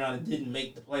fucked around and didn't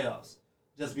make the playoffs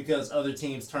just because other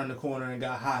teams turned the corner and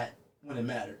got hot when it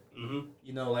mattered.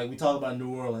 Mm-hmm. Like we talk about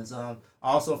New Orleans. I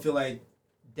also feel like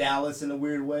Dallas, in a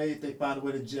weird way, if they find a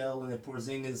way to gel and if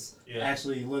Porzingis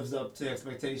actually lives up to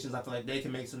expectations, I feel like they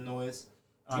can make some noise.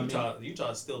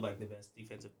 Utah is still like the best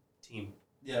defensive team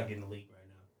in the league right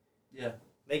now. Yeah.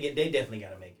 They definitely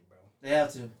gotta make it, bro. They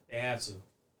have to. They have to.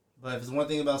 But if it's one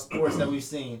thing about sports that we've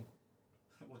seen,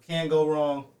 what can go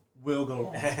wrong will go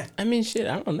wrong. I mean, shit,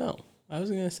 I don't know. I was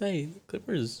going to say,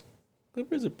 Clippers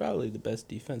are probably the best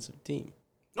defensive team.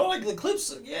 No, like the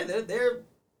Clips, yeah, they're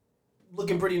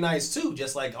looking pretty nice too,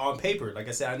 just like on paper. Like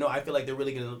I said, I feel like they're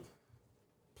really gonna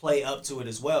play up to it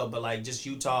as well. But like just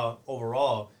Utah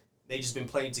overall, they just been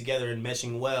playing together and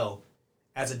meshing well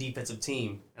as a defensive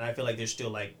team, and I feel like they're still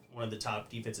like one of the top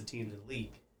defensive teams in the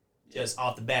league, just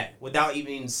off the bat, without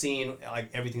even seeing like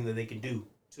everything that they can do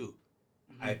too.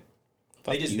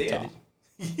 They just Utah.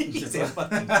 He said,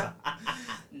 "Fuck Utah."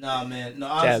 Nah, man. No,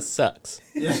 Jazz sucks.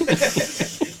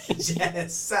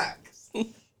 Jazz sucks.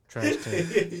 Trash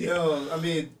take. Yo, I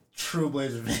mean, true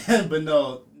Blazer fan, but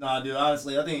dude.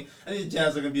 Honestly, I think the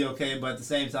Jazz are gonna be okay, but at the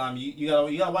same time, you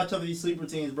gotta watch over these sleeper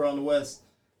teams, bro, in the West.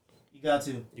 You got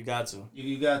to. You got to.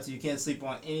 You got to. You can't sleep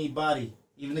on anybody,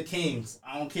 even the Kings.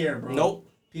 I don't care, bro. Nope.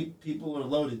 People are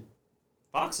loaded.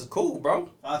 Fox is cool, bro.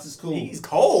 Fox is cool. He's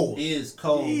cold. He is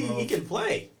cold, bro. He can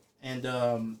play. And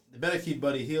they better keep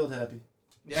Buddy Hield happy.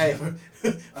 Yeah,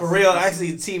 for real.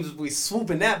 Actually, teams be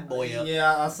swooping that boy up.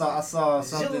 Yeah, I saw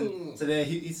something today.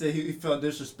 He said he felt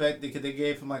disrespected because they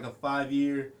gave him like a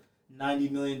 5-year,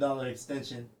 $90 million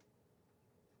extension,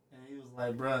 and he was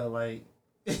like, "Bro, like,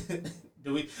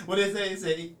 do we?" What did he say? He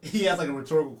said he asked like a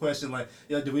rhetorical question, like,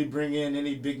 "Yo, do we bring in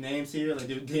any big names here? Like,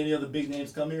 did any other big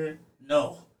names come here?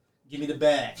 No. Give me the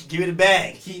bag. Give me the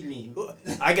bag. Keep me."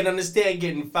 I can understand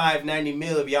getting $590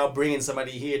 million if y'all bringing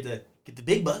somebody here to get the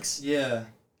big bucks. Yeah.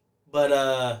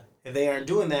 But if they aren't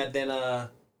doing that, then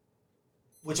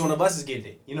which one of us is getting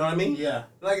it? You know what I mean? Yeah.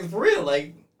 Like for real,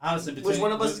 like Honestly, which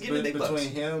one of us is getting the big bucks?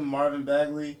 Between him, Marvin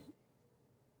Bagley,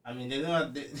 I mean,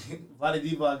 Vlade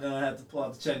Divac gonna have to pull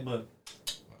out the checkbook.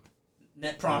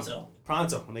 Net pronto.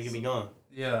 Pronto, when they can be gone.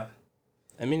 Yeah.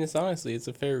 I mean, it's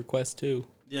a fair request too.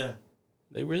 Yeah.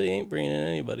 They really ain't bringing in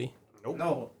anybody. Nope.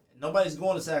 No, nobody's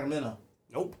going to Sacramento.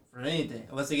 Nope. For anything,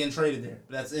 unless they getting traded there.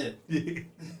 But that's it.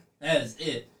 That is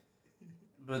it.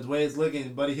 But the way it's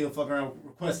looking, Buddy Hield fuck around,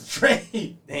 request a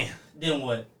trade. Damn. Then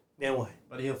what? Then what?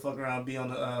 Buddy Hield fuck around, be on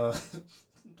the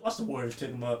watch the Warriors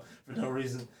pick him up for no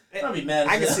reason. I'll be mad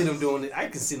as I can hell. see them doing it. I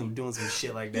can see them doing some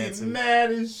shit like that Be too.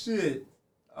 mad as shit.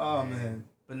 Oh man.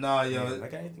 But nah, yo. I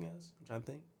got anything else? I'm trying to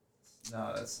think.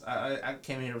 No, that's I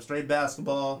came here with straight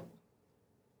basketball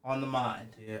on the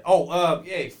mind. Yeah. Oh,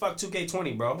 yeah. Fuck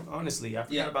 2K20, bro. Honestly, I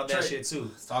forgot about that shit too.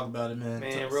 Let's talk about it, man.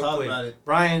 Man, Let's real talk quick. about it.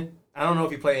 Brian, I don't know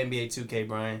if you play NBA 2K,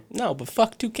 Brian. No, but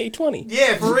fuck 2K20.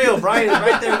 Yeah, for real. Brian is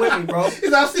right there with me, bro.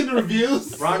 Cause I've seen the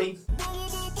reviews. Ronnie,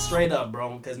 straight up,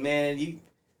 bro. Because, man, you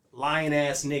lying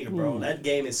ass nigga, bro. That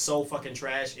game is so fucking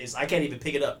trash. I can't even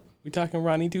pick it up. We talking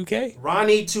Ronnie 2K?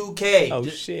 Ronnie 2K. Oh,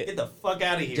 Just shit. Get the fuck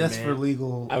out of here, Just man. for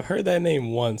legal. I've heard that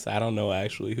name once. I don't know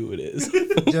actually who it is.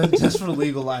 just for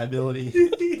legal liability.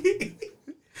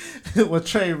 What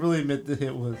Trey really meant to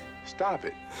hit was Stop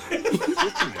it.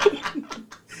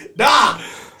 Nah!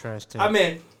 Trash take. I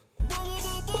meant,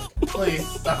 please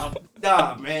stop.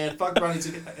 nah, man. Fuck Ronnie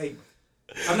 2K. Hey,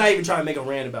 I'm not even trying to make a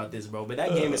rant about this, bro. But that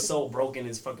game is so broken.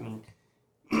 It's fucking...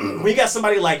 When you got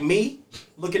somebody like me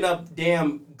looking up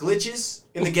damn glitches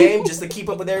in the game just to keep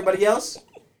up with everybody else,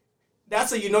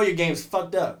 that's how you know your game's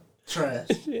fucked up. Trash.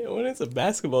 Yeah, when it's a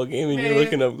basketball game and Man. you're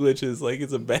looking up glitches like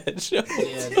it's a bad show.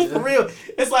 Yeah, For dude. real.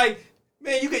 It's like,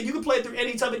 man, you can play through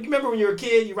any type of... You remember when you were a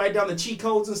kid, you write down the cheat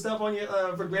codes and stuff on your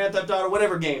for Grand Theft Auto,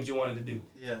 whatever games you wanted to do.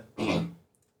 Yeah.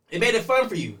 It made it fun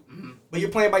for you. But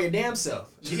you're playing by your damn self.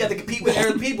 You got to compete with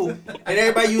other people and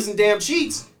everybody using damn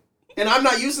cheats. And I'm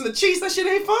not using the cheats. That shit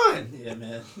ain't fun. Yeah,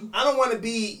 man. I don't want to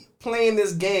be playing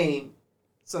this game.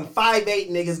 Some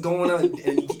 5'8" niggas going on and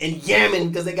yamming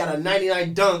because they got a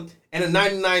 99 dunk and a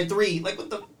 99 3. Like, what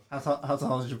the... How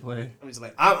tall is your player? I'm just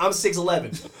like, I'm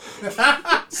 6'11".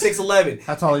 6'11".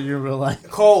 How tall are you in real life?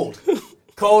 Cold.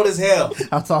 Cold as hell.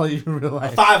 How tall are you in real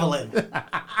life? 5'11".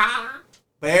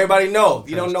 But everybody know, if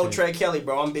you don't know That's Trey Kelly,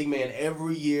 bro, I'm big man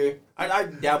every year. I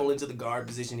dabble into the guard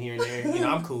position here and there. You know,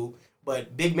 I'm cool.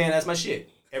 But big man, that's my shit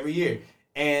every year.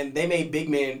 And they made big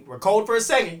man, we're cold for a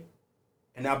second,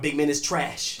 and now big man is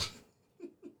trash.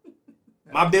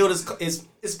 My build is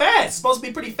fast. It's supposed to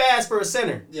be pretty fast for a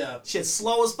center. Yeah. Shit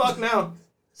slow as fuck now.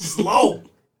 Slow.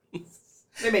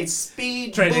 They made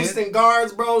speed Trey, boosting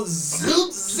guards, bro.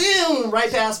 Zoom, zoom, right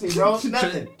past me, bro.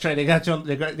 Nothing. Trey, they got you on.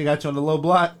 They got you on the low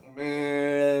block.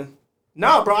 Man,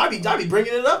 no, bro. I be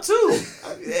bringing it up too.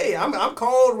 Hey, I'm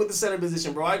cold with the center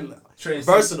position, bro. I'm Trey,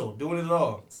 versatile, doing it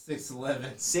all.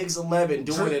 6'11". 6'11",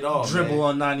 doing it all. Dribble man.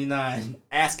 on 99.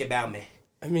 Ask about me.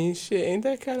 I mean, shit, ain't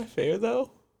that kind of fair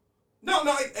though? No,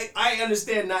 I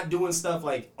understand not doing stuff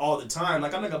like all the time.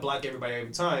 Like I'm not gonna block everybody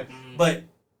every time, but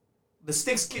the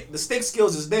stick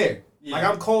skills is there. Yeah. Like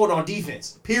I'm cold on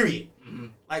defense. Period. Mm-hmm.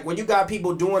 Like when you got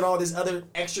people doing all this other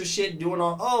extra shit,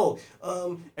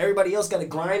 everybody else got to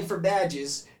grind for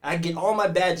badges. I get all my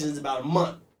badges in about a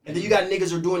month, and then you got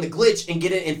niggas who are doing the glitch and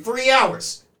get it in 3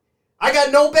 hours. I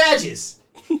got no badges.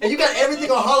 And you got everything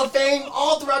on Hall of Fame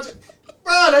all throughout your...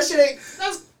 Bro, that shit ain't...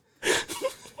 That's...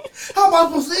 How am I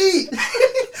supposed to eat?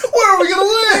 Where are we gonna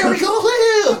live? Where we gonna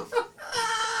live?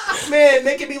 Man,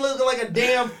 making me look like a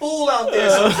damn fool out there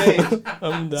sometimes.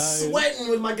 I'm dying. Sweating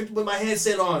with my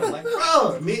headset on. Like,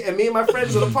 bro, me and my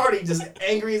friends at a party just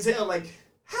angry as hell. Like,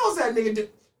 how's that nigga do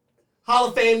Hall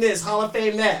of Fame this, Hall of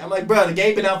Fame that? I'm like, bro, the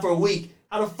game been out for a week.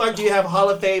 How the fuck do you have Hall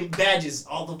of Fame badges?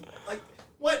 Like,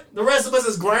 what? The rest of us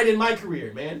is grinding my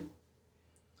career, man.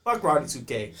 Fuck Roddy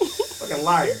 2K. Fucking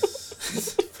liar.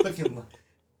 Fucking liar.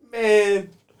 Man.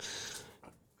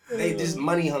 They just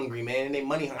money hungry, man. They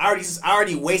money hungry. I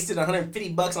already wasted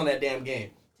 $150 on that damn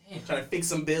game. Damn. Trying to fix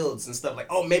some builds and stuff like,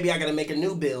 oh, maybe I gotta make a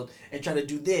new build and try to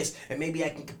do this, and maybe I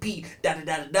can compete.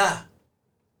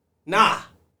 Nah.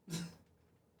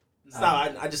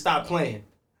 Stop. I just stopped playing.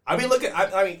 I be looking.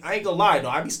 I mean, I ain't gonna lie though.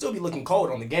 I still be looking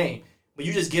cold on the game. But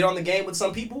you just get on the game with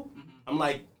some people. I'm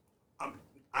like,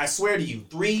 I swear to you,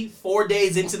 3-4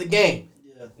 days into the game,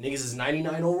 niggas is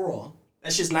 99 overall.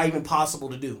 That shit's not even possible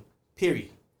to do. Period.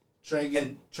 Trey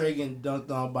getting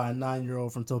dunked on by a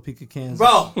 9-year-old from Topeka, Kansas.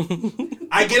 Bro,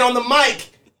 I get on the mic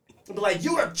and be like,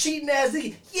 you are cheating ass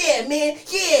nigga. Yeah, man.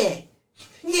 Yeah.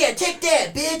 Yeah, take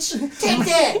that, bitch. Take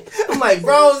that. I'm like,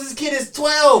 bro, this kid is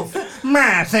 12.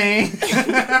 My thing.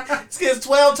 This kid is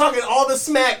 12 talking all the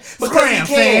smack because he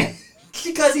can.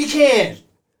 Because he can.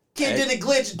 Kid did a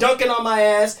glitch dunking on my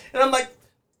ass. And I'm like,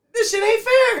 this shit ain't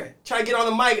fair. Try to get on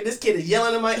the mic and this kid is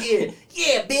yelling in my ear.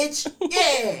 Yeah, bitch.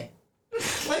 Yeah.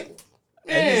 Like,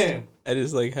 man. I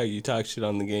just like how you talk shit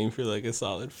on the game for like a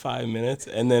solid 5 minutes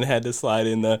and then had to slide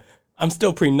in the, I'm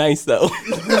still pretty nice though.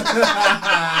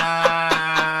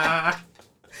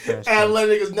 And let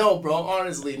niggas know, bro.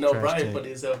 Honestly, no, bro. I ain't putting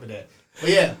himself in that. But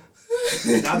yeah,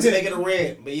 not to make it a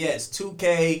rant, but yes,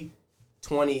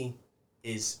 2K20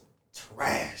 is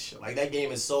trash. Like, that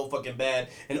game is so fucking bad,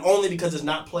 and only because it's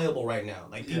not playable right now.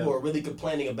 Like, people are really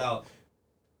complaining about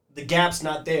the gap's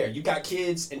not there. You got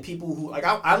kids and people who, like,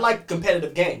 I like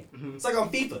competitive game. Mm-hmm. It's like on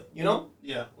FIFA, you know?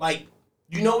 Yeah. Like,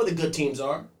 you know where the good teams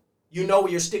are. You know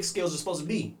where your stick skills are supposed to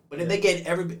be. But if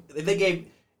they gave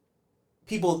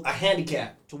people a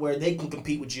handicap to where they can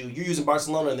compete with you, you're using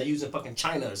Barcelona and they're using fucking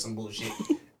China or some bullshit,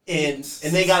 and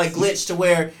they got a glitch to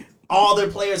where all their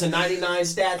players are 99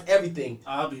 stats, everything.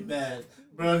 I'll be mad,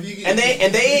 bro. If you get,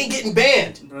 and they ain't getting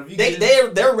banned. Bro,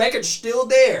 their record's still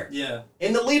there. Yeah.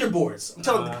 In the leaderboards. I'm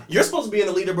telling you, you're supposed to be in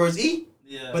the leaderboards,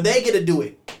 but they get to do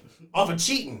it off of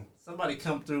cheating. Somebody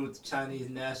come through with the Chinese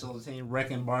national team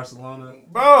wrecking Barcelona.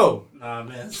 Bro. Nah,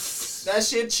 man. That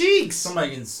shit cheeks. Somebody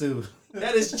getting sued.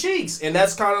 That is cheeks. And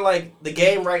that's kind of like the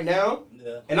game right now.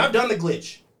 Yeah. And I've done the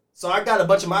glitch. So I got a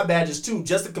bunch of my badges too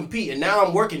just to compete. And now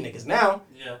I'm working niggas now.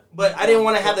 Yeah. But I didn't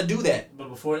want to have to do that. But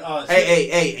before...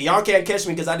 Hey, y'all can't catch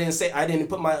me because I didn't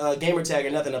put my gamer tag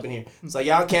or nothing up in here. So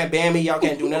y'all can't ban me. Y'all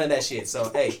can't do none of that shit.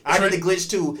 So, hey, I did the glitch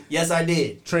too. Yes, I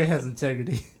did. Trey has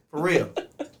integrity. For real.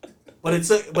 But it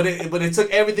took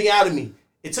everything out of me.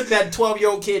 It took that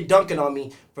 12-year-old kid dunking on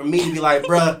me for me to be like,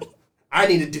 bruh, I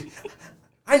need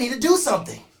to do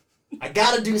something. I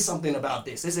gotta do something about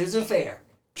this. This isn't fair.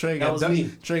 Trey got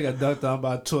dunked on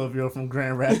by a 12-year-old from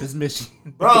Grand Rapids,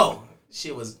 Michigan. Bro,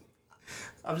 shit was...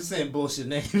 I'm just saying bullshit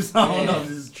names. I don't know if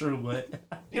this is true, but...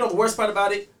 You know the worst part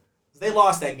about it? They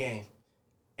lost that game.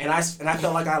 And I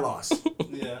felt like I lost.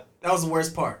 Yeah. That was the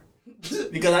worst part.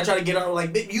 Because I tried to get on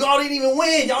like, you all didn't even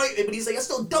win. But he's like, I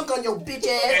still dunk on your bitch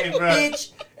ass,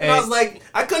 bitch. And I was like,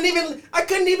 I couldn't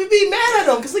even be mad at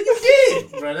him because like you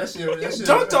did. Bro, that shit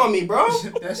dunked on me, bro.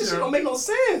 That shit don't make no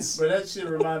sense. Bro, that shit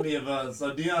remind me of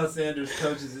so Deion Sanders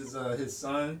coaches his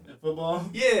son in football.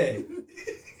 Yeah.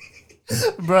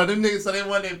 Bro, them niggas, so they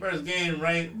won their first game,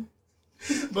 right?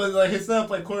 But like his son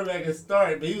played quarterback at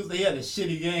start, but he had a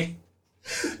shitty game.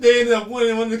 They ended up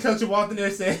winning. One of the coaches walked in there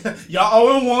and said,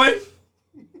 y'all 0-1.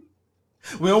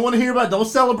 We don't want to hear about it. Don't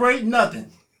celebrate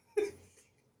nothing.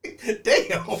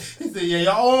 Damn. He said, yeah,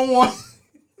 y'all 0-1.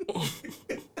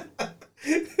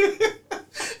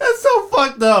 That's so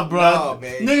fucked up, bro. No,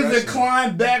 man, niggas that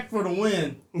climb back for the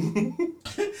win.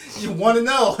 You want to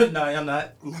know? No, I'm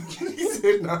not. He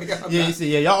said, no, he said,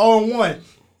 yeah, y'all 0-1.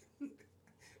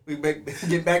 We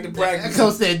get back to practice.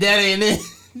 Coach said, that ain't it.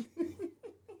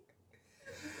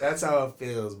 That's how it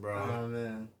feels, bro. Oh,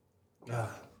 man.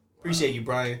 Appreciate you,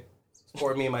 Brian.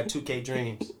 Support me in my 2K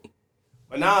dreams.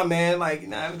 But nah, man,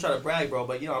 like, I haven't tried to brag, bro,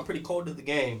 but, I'm pretty cold to the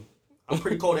game. I'm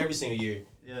pretty cold every single year.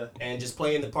 Yeah. And just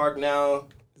play in the park now.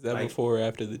 Is that before or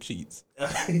after the cheats?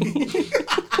 After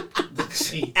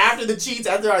the cheats,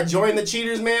 after I joined the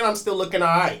cheaters, man, I'm still looking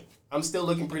all right. I'm still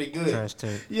looking pretty good.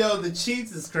 Yo, the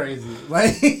cheats is crazy.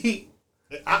 Like...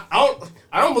 I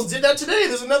almost did that today.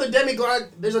 There's another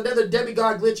demigod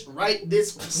glitch right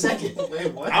this second.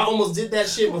 Wait, what? I almost did that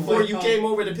shit before you came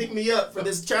over to pick me up for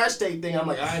this trash tape thing. I'm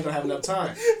like, I ain't gonna have enough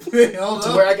time Wait, hold to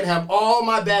up. where I can have all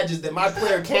my badges that my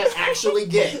player can't actually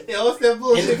get. Yo, what's that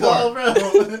bullshit called, bro?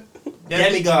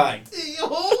 Demigod.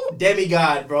 Yo.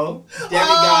 Demigod, bro.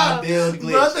 Demigod build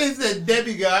glitch. Bro, I think he said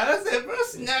demigod. I said, bro,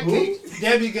 snack cake.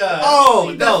 Demigod. Oh,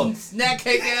 You got no. some snack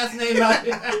cake ass name out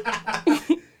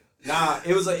here. Nah,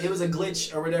 it was a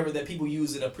glitch or whatever that people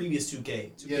used in a previous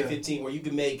 2K15, where you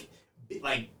could make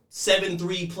like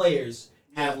 7-3 players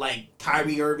have like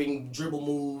Kyrie Irving dribble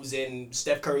moves and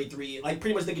Steph Curry 3. Like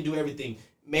pretty much they could do everything.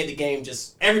 Made the game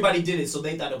just everybody did it, so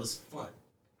they thought it was fun.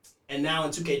 And now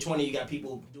in 2K20, you got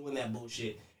people doing that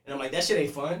bullshit, and I'm like, that shit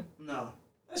ain't fun. No.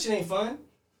 That shit ain't fun.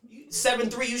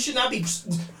 7-3, you should not be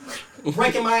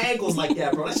breaking my ankles like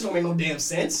that, bro. That shit don't make no damn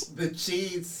sense. The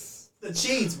cheats. The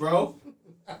cheats, bro.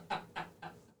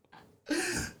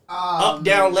 Oh, Up,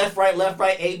 down, left, right,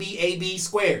 A, B,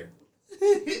 square.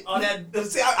 Oh, that.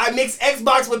 See, I mix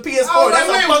Xbox with PS4. Oh, That's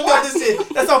wait, how fucked what? up this is.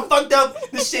 That's how fucked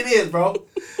up this shit is, bro.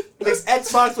 Mix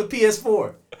Xbox with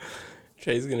PS4.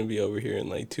 Trey's gonna be over here in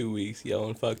like 2 weeks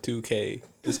yelling "fuck 2K"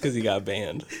 just because he got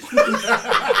banned.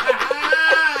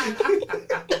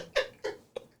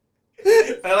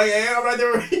 I'm right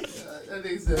there. That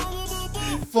nigga said,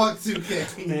 fuck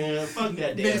 2K. Man, fuck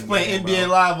that damn. Niggas playing game, NBA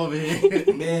bro. Live over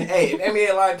here. Man, hey, if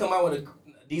NBA Live come out with a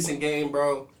decent game,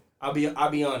 bro, I'll be on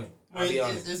it. I'll Wait, be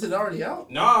on it. is it already out?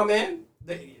 Nah, man.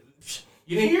 You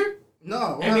didn't hear?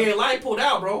 No. NBA Live pulled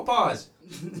out, bro. Pause.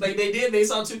 Like they did. They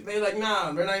saw two. They like,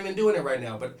 nah, they're not even doing it right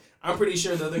now. But I'm pretty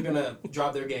sure that they're gonna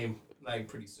drop their game like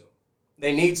pretty soon.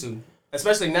 They need to,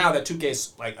 especially now that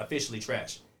 2K's like officially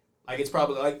trash. Like it's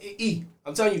probably like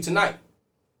I'm telling you tonight.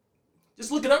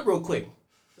 Just look it up real quick.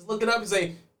 Just look it up and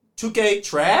say 2K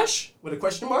trash with a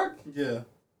question mark. Yeah.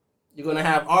 You're gonna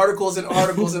have articles and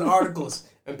articles and articles,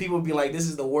 and people will be like, "This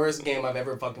is the worst game I've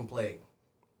ever fucking played."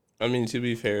 I mean, to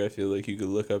be fair, I feel like you could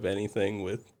look up anything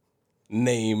with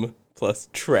name plus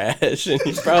trash, and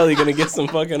you're probably gonna get some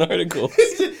fucking articles.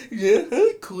 Yeah?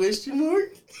 Question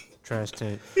mark. Trash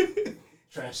tape.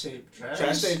 Trash tape.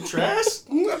 Trash tape trash?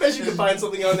 I bet you can find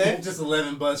something on there. Just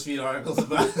 11 BuzzFeed articles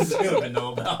about it you don't even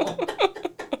know about.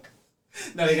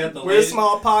 Now they got the We're a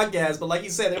small podcast, but like you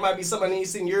said, there might be someone in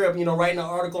Eastern Europe, writing an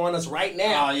article on us right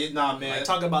now. Oh, yeah, nah, man. Like,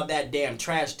 talking about that damn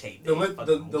trash tape. The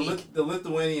Weak.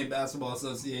 Lithuanian Basketball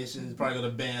Association is probably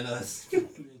going to ban us.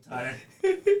 Entire.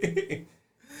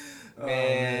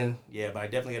 Man, yeah, but I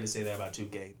definitely got to say that about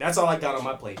 2K. That's all I got on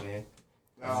my plate, man.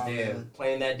 Oh, Damn, man.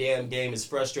 playing that damn game is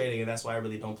frustrating, and that's why I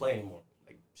really don't play anymore.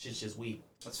 Like, shit's just weak.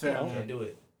 That's fair. I man. can't do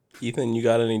it. Ethan, you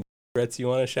got any threats you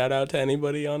want to shout out to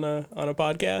anybody on a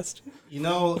podcast?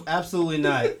 Absolutely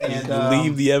not. And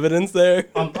Leave the evidence there.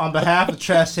 on behalf of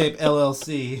Trash Tape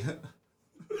LLC.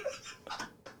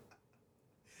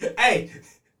 Hey,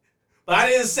 but I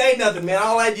didn't say nothing, man.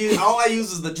 All I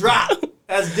use is the drop.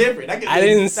 That's different. I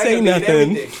didn't say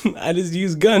nothing. I just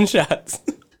used gunshots.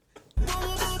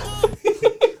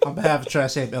 On behalf of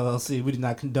Trash Tape LLC, we do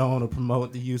not condone or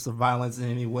promote the use of violence in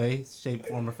any way, shape,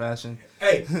 form, or fashion.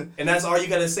 Hey, and that's all you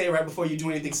gotta say right before you do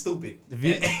anything stupid. The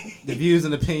views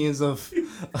and opinions of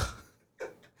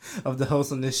the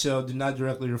hosts on this show do not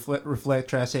directly reflect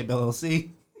Trash Tape LLC,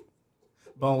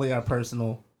 but only our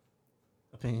personal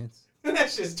opinions.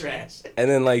 That's just trash. And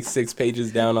then like 6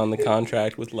 pages down on the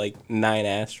contract with like 9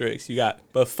 asterisks, you got,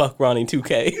 but fuck Ronnie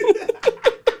 2K.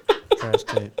 Trash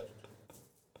tape.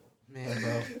 Man,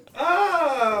 bro.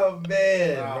 Oh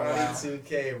man, Oh, Ronnie wow.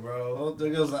 2K, bro.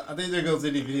 Well, I think there goes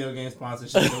any video game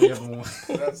sponsorship that we ever want.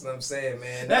 That's what I'm saying,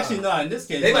 man. Actually, no. In this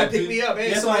case, They might pick me up.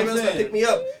 Hey, That's what somebody I'm else might saying. pick me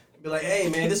up. Be like, hey,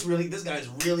 man, this guy's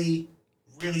really,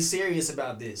 really serious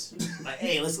about this. Like,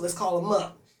 hey, let's call him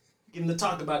up. Get him to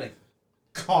talk about it.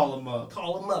 Call them up.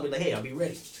 Call him up. Be like, hey, I'll be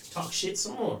ready. Talk shit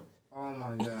some more. Oh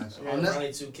my gosh. Man, Ronnie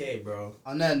 2K, bro.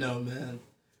 On that note, man.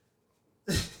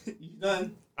 You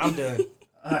done? I'm done.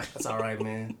 All right. That's all right,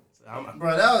 man.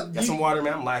 Bro, that Got some water,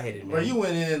 man. I'm lightheaded, man. Bro, you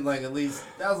went in like at least,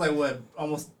 that was like what,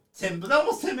 almost 10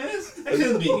 minutes? That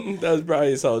couldn't be. That was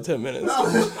probably a solid 10 minutes.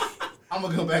 No. I'm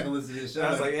gonna go back and listen to this show.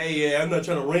 I was like, hey, yeah, I'm not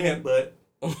trying to rant, but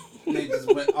they just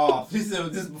went off. He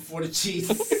said this before the cheese.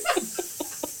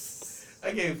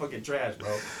 I gave fucking trash,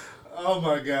 bro. Oh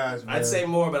my gosh, man. I'd say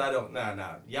more, but I don't.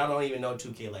 Nah. Y'all don't even know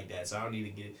 2K like that, so I don't need to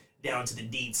get down to the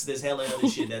deets. There's hella other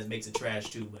shit that makes it trash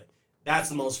too, but that's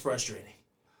the most frustrating.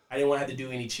 I didn't want to have to do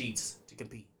any cheats to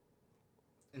compete.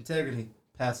 Integrity.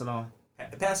 Pass it on.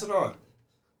 Pass it on.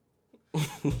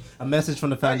 A message from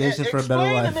the Foundation for a Better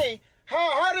Explain Life. to me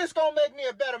how this gonna make me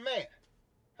a better man,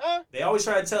 huh? They always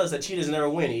try to tell us that cheaters never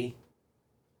win, E.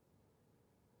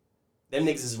 them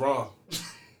niggas is wrong.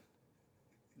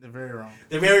 They're very wrong.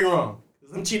 They're very wrong.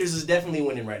 Them cheaters is definitely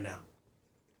winning right now.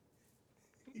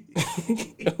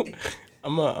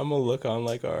 I'm gonna look on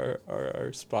like our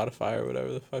Spotify or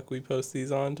whatever the fuck we post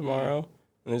these on tomorrow.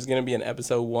 And there's gonna be an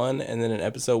episode 1 and then an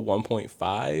episode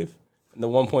 1.5. And the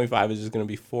 1.5 is just gonna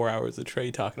be 4 hours of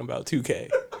Trey talking about 2K.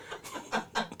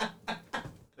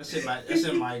 That shit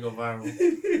might go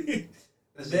viral.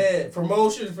 Bad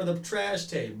promotion for the trash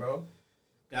tape, bro.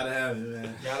 Gotta have it,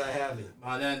 man. Gotta have it.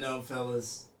 On that note,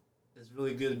 fellas, it's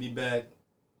really good to be back.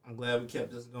 I'm glad we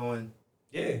kept this going.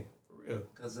 Yeah, for real.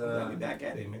 Cause We'll be back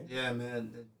at it, man. Yeah,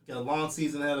 man. We got a long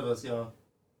season ahead of us, y'all.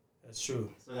 That's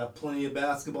true. So we got plenty of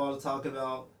basketball to talk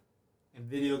about and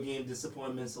video game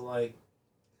disappointments alike.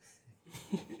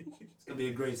 It's gonna be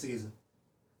a great season.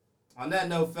 On that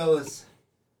note, fellas,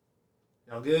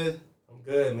 y'all good? I'm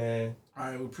good, man. All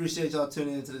right, we appreciate y'all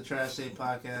tuning into the Trash Tape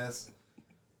Podcast,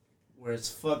 where it's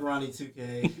fuck Ronnie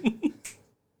 2K.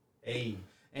 Hey.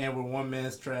 And we're one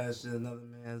man's trash to another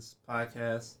man's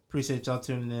podcast. Appreciate y'all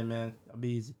tuning in, man. I'll be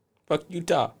easy. Fuck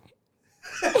Utah.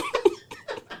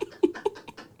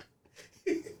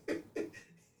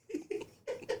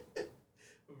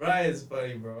 Brian's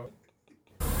funny, bro.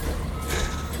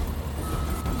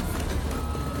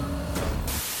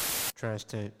 Trash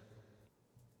tape.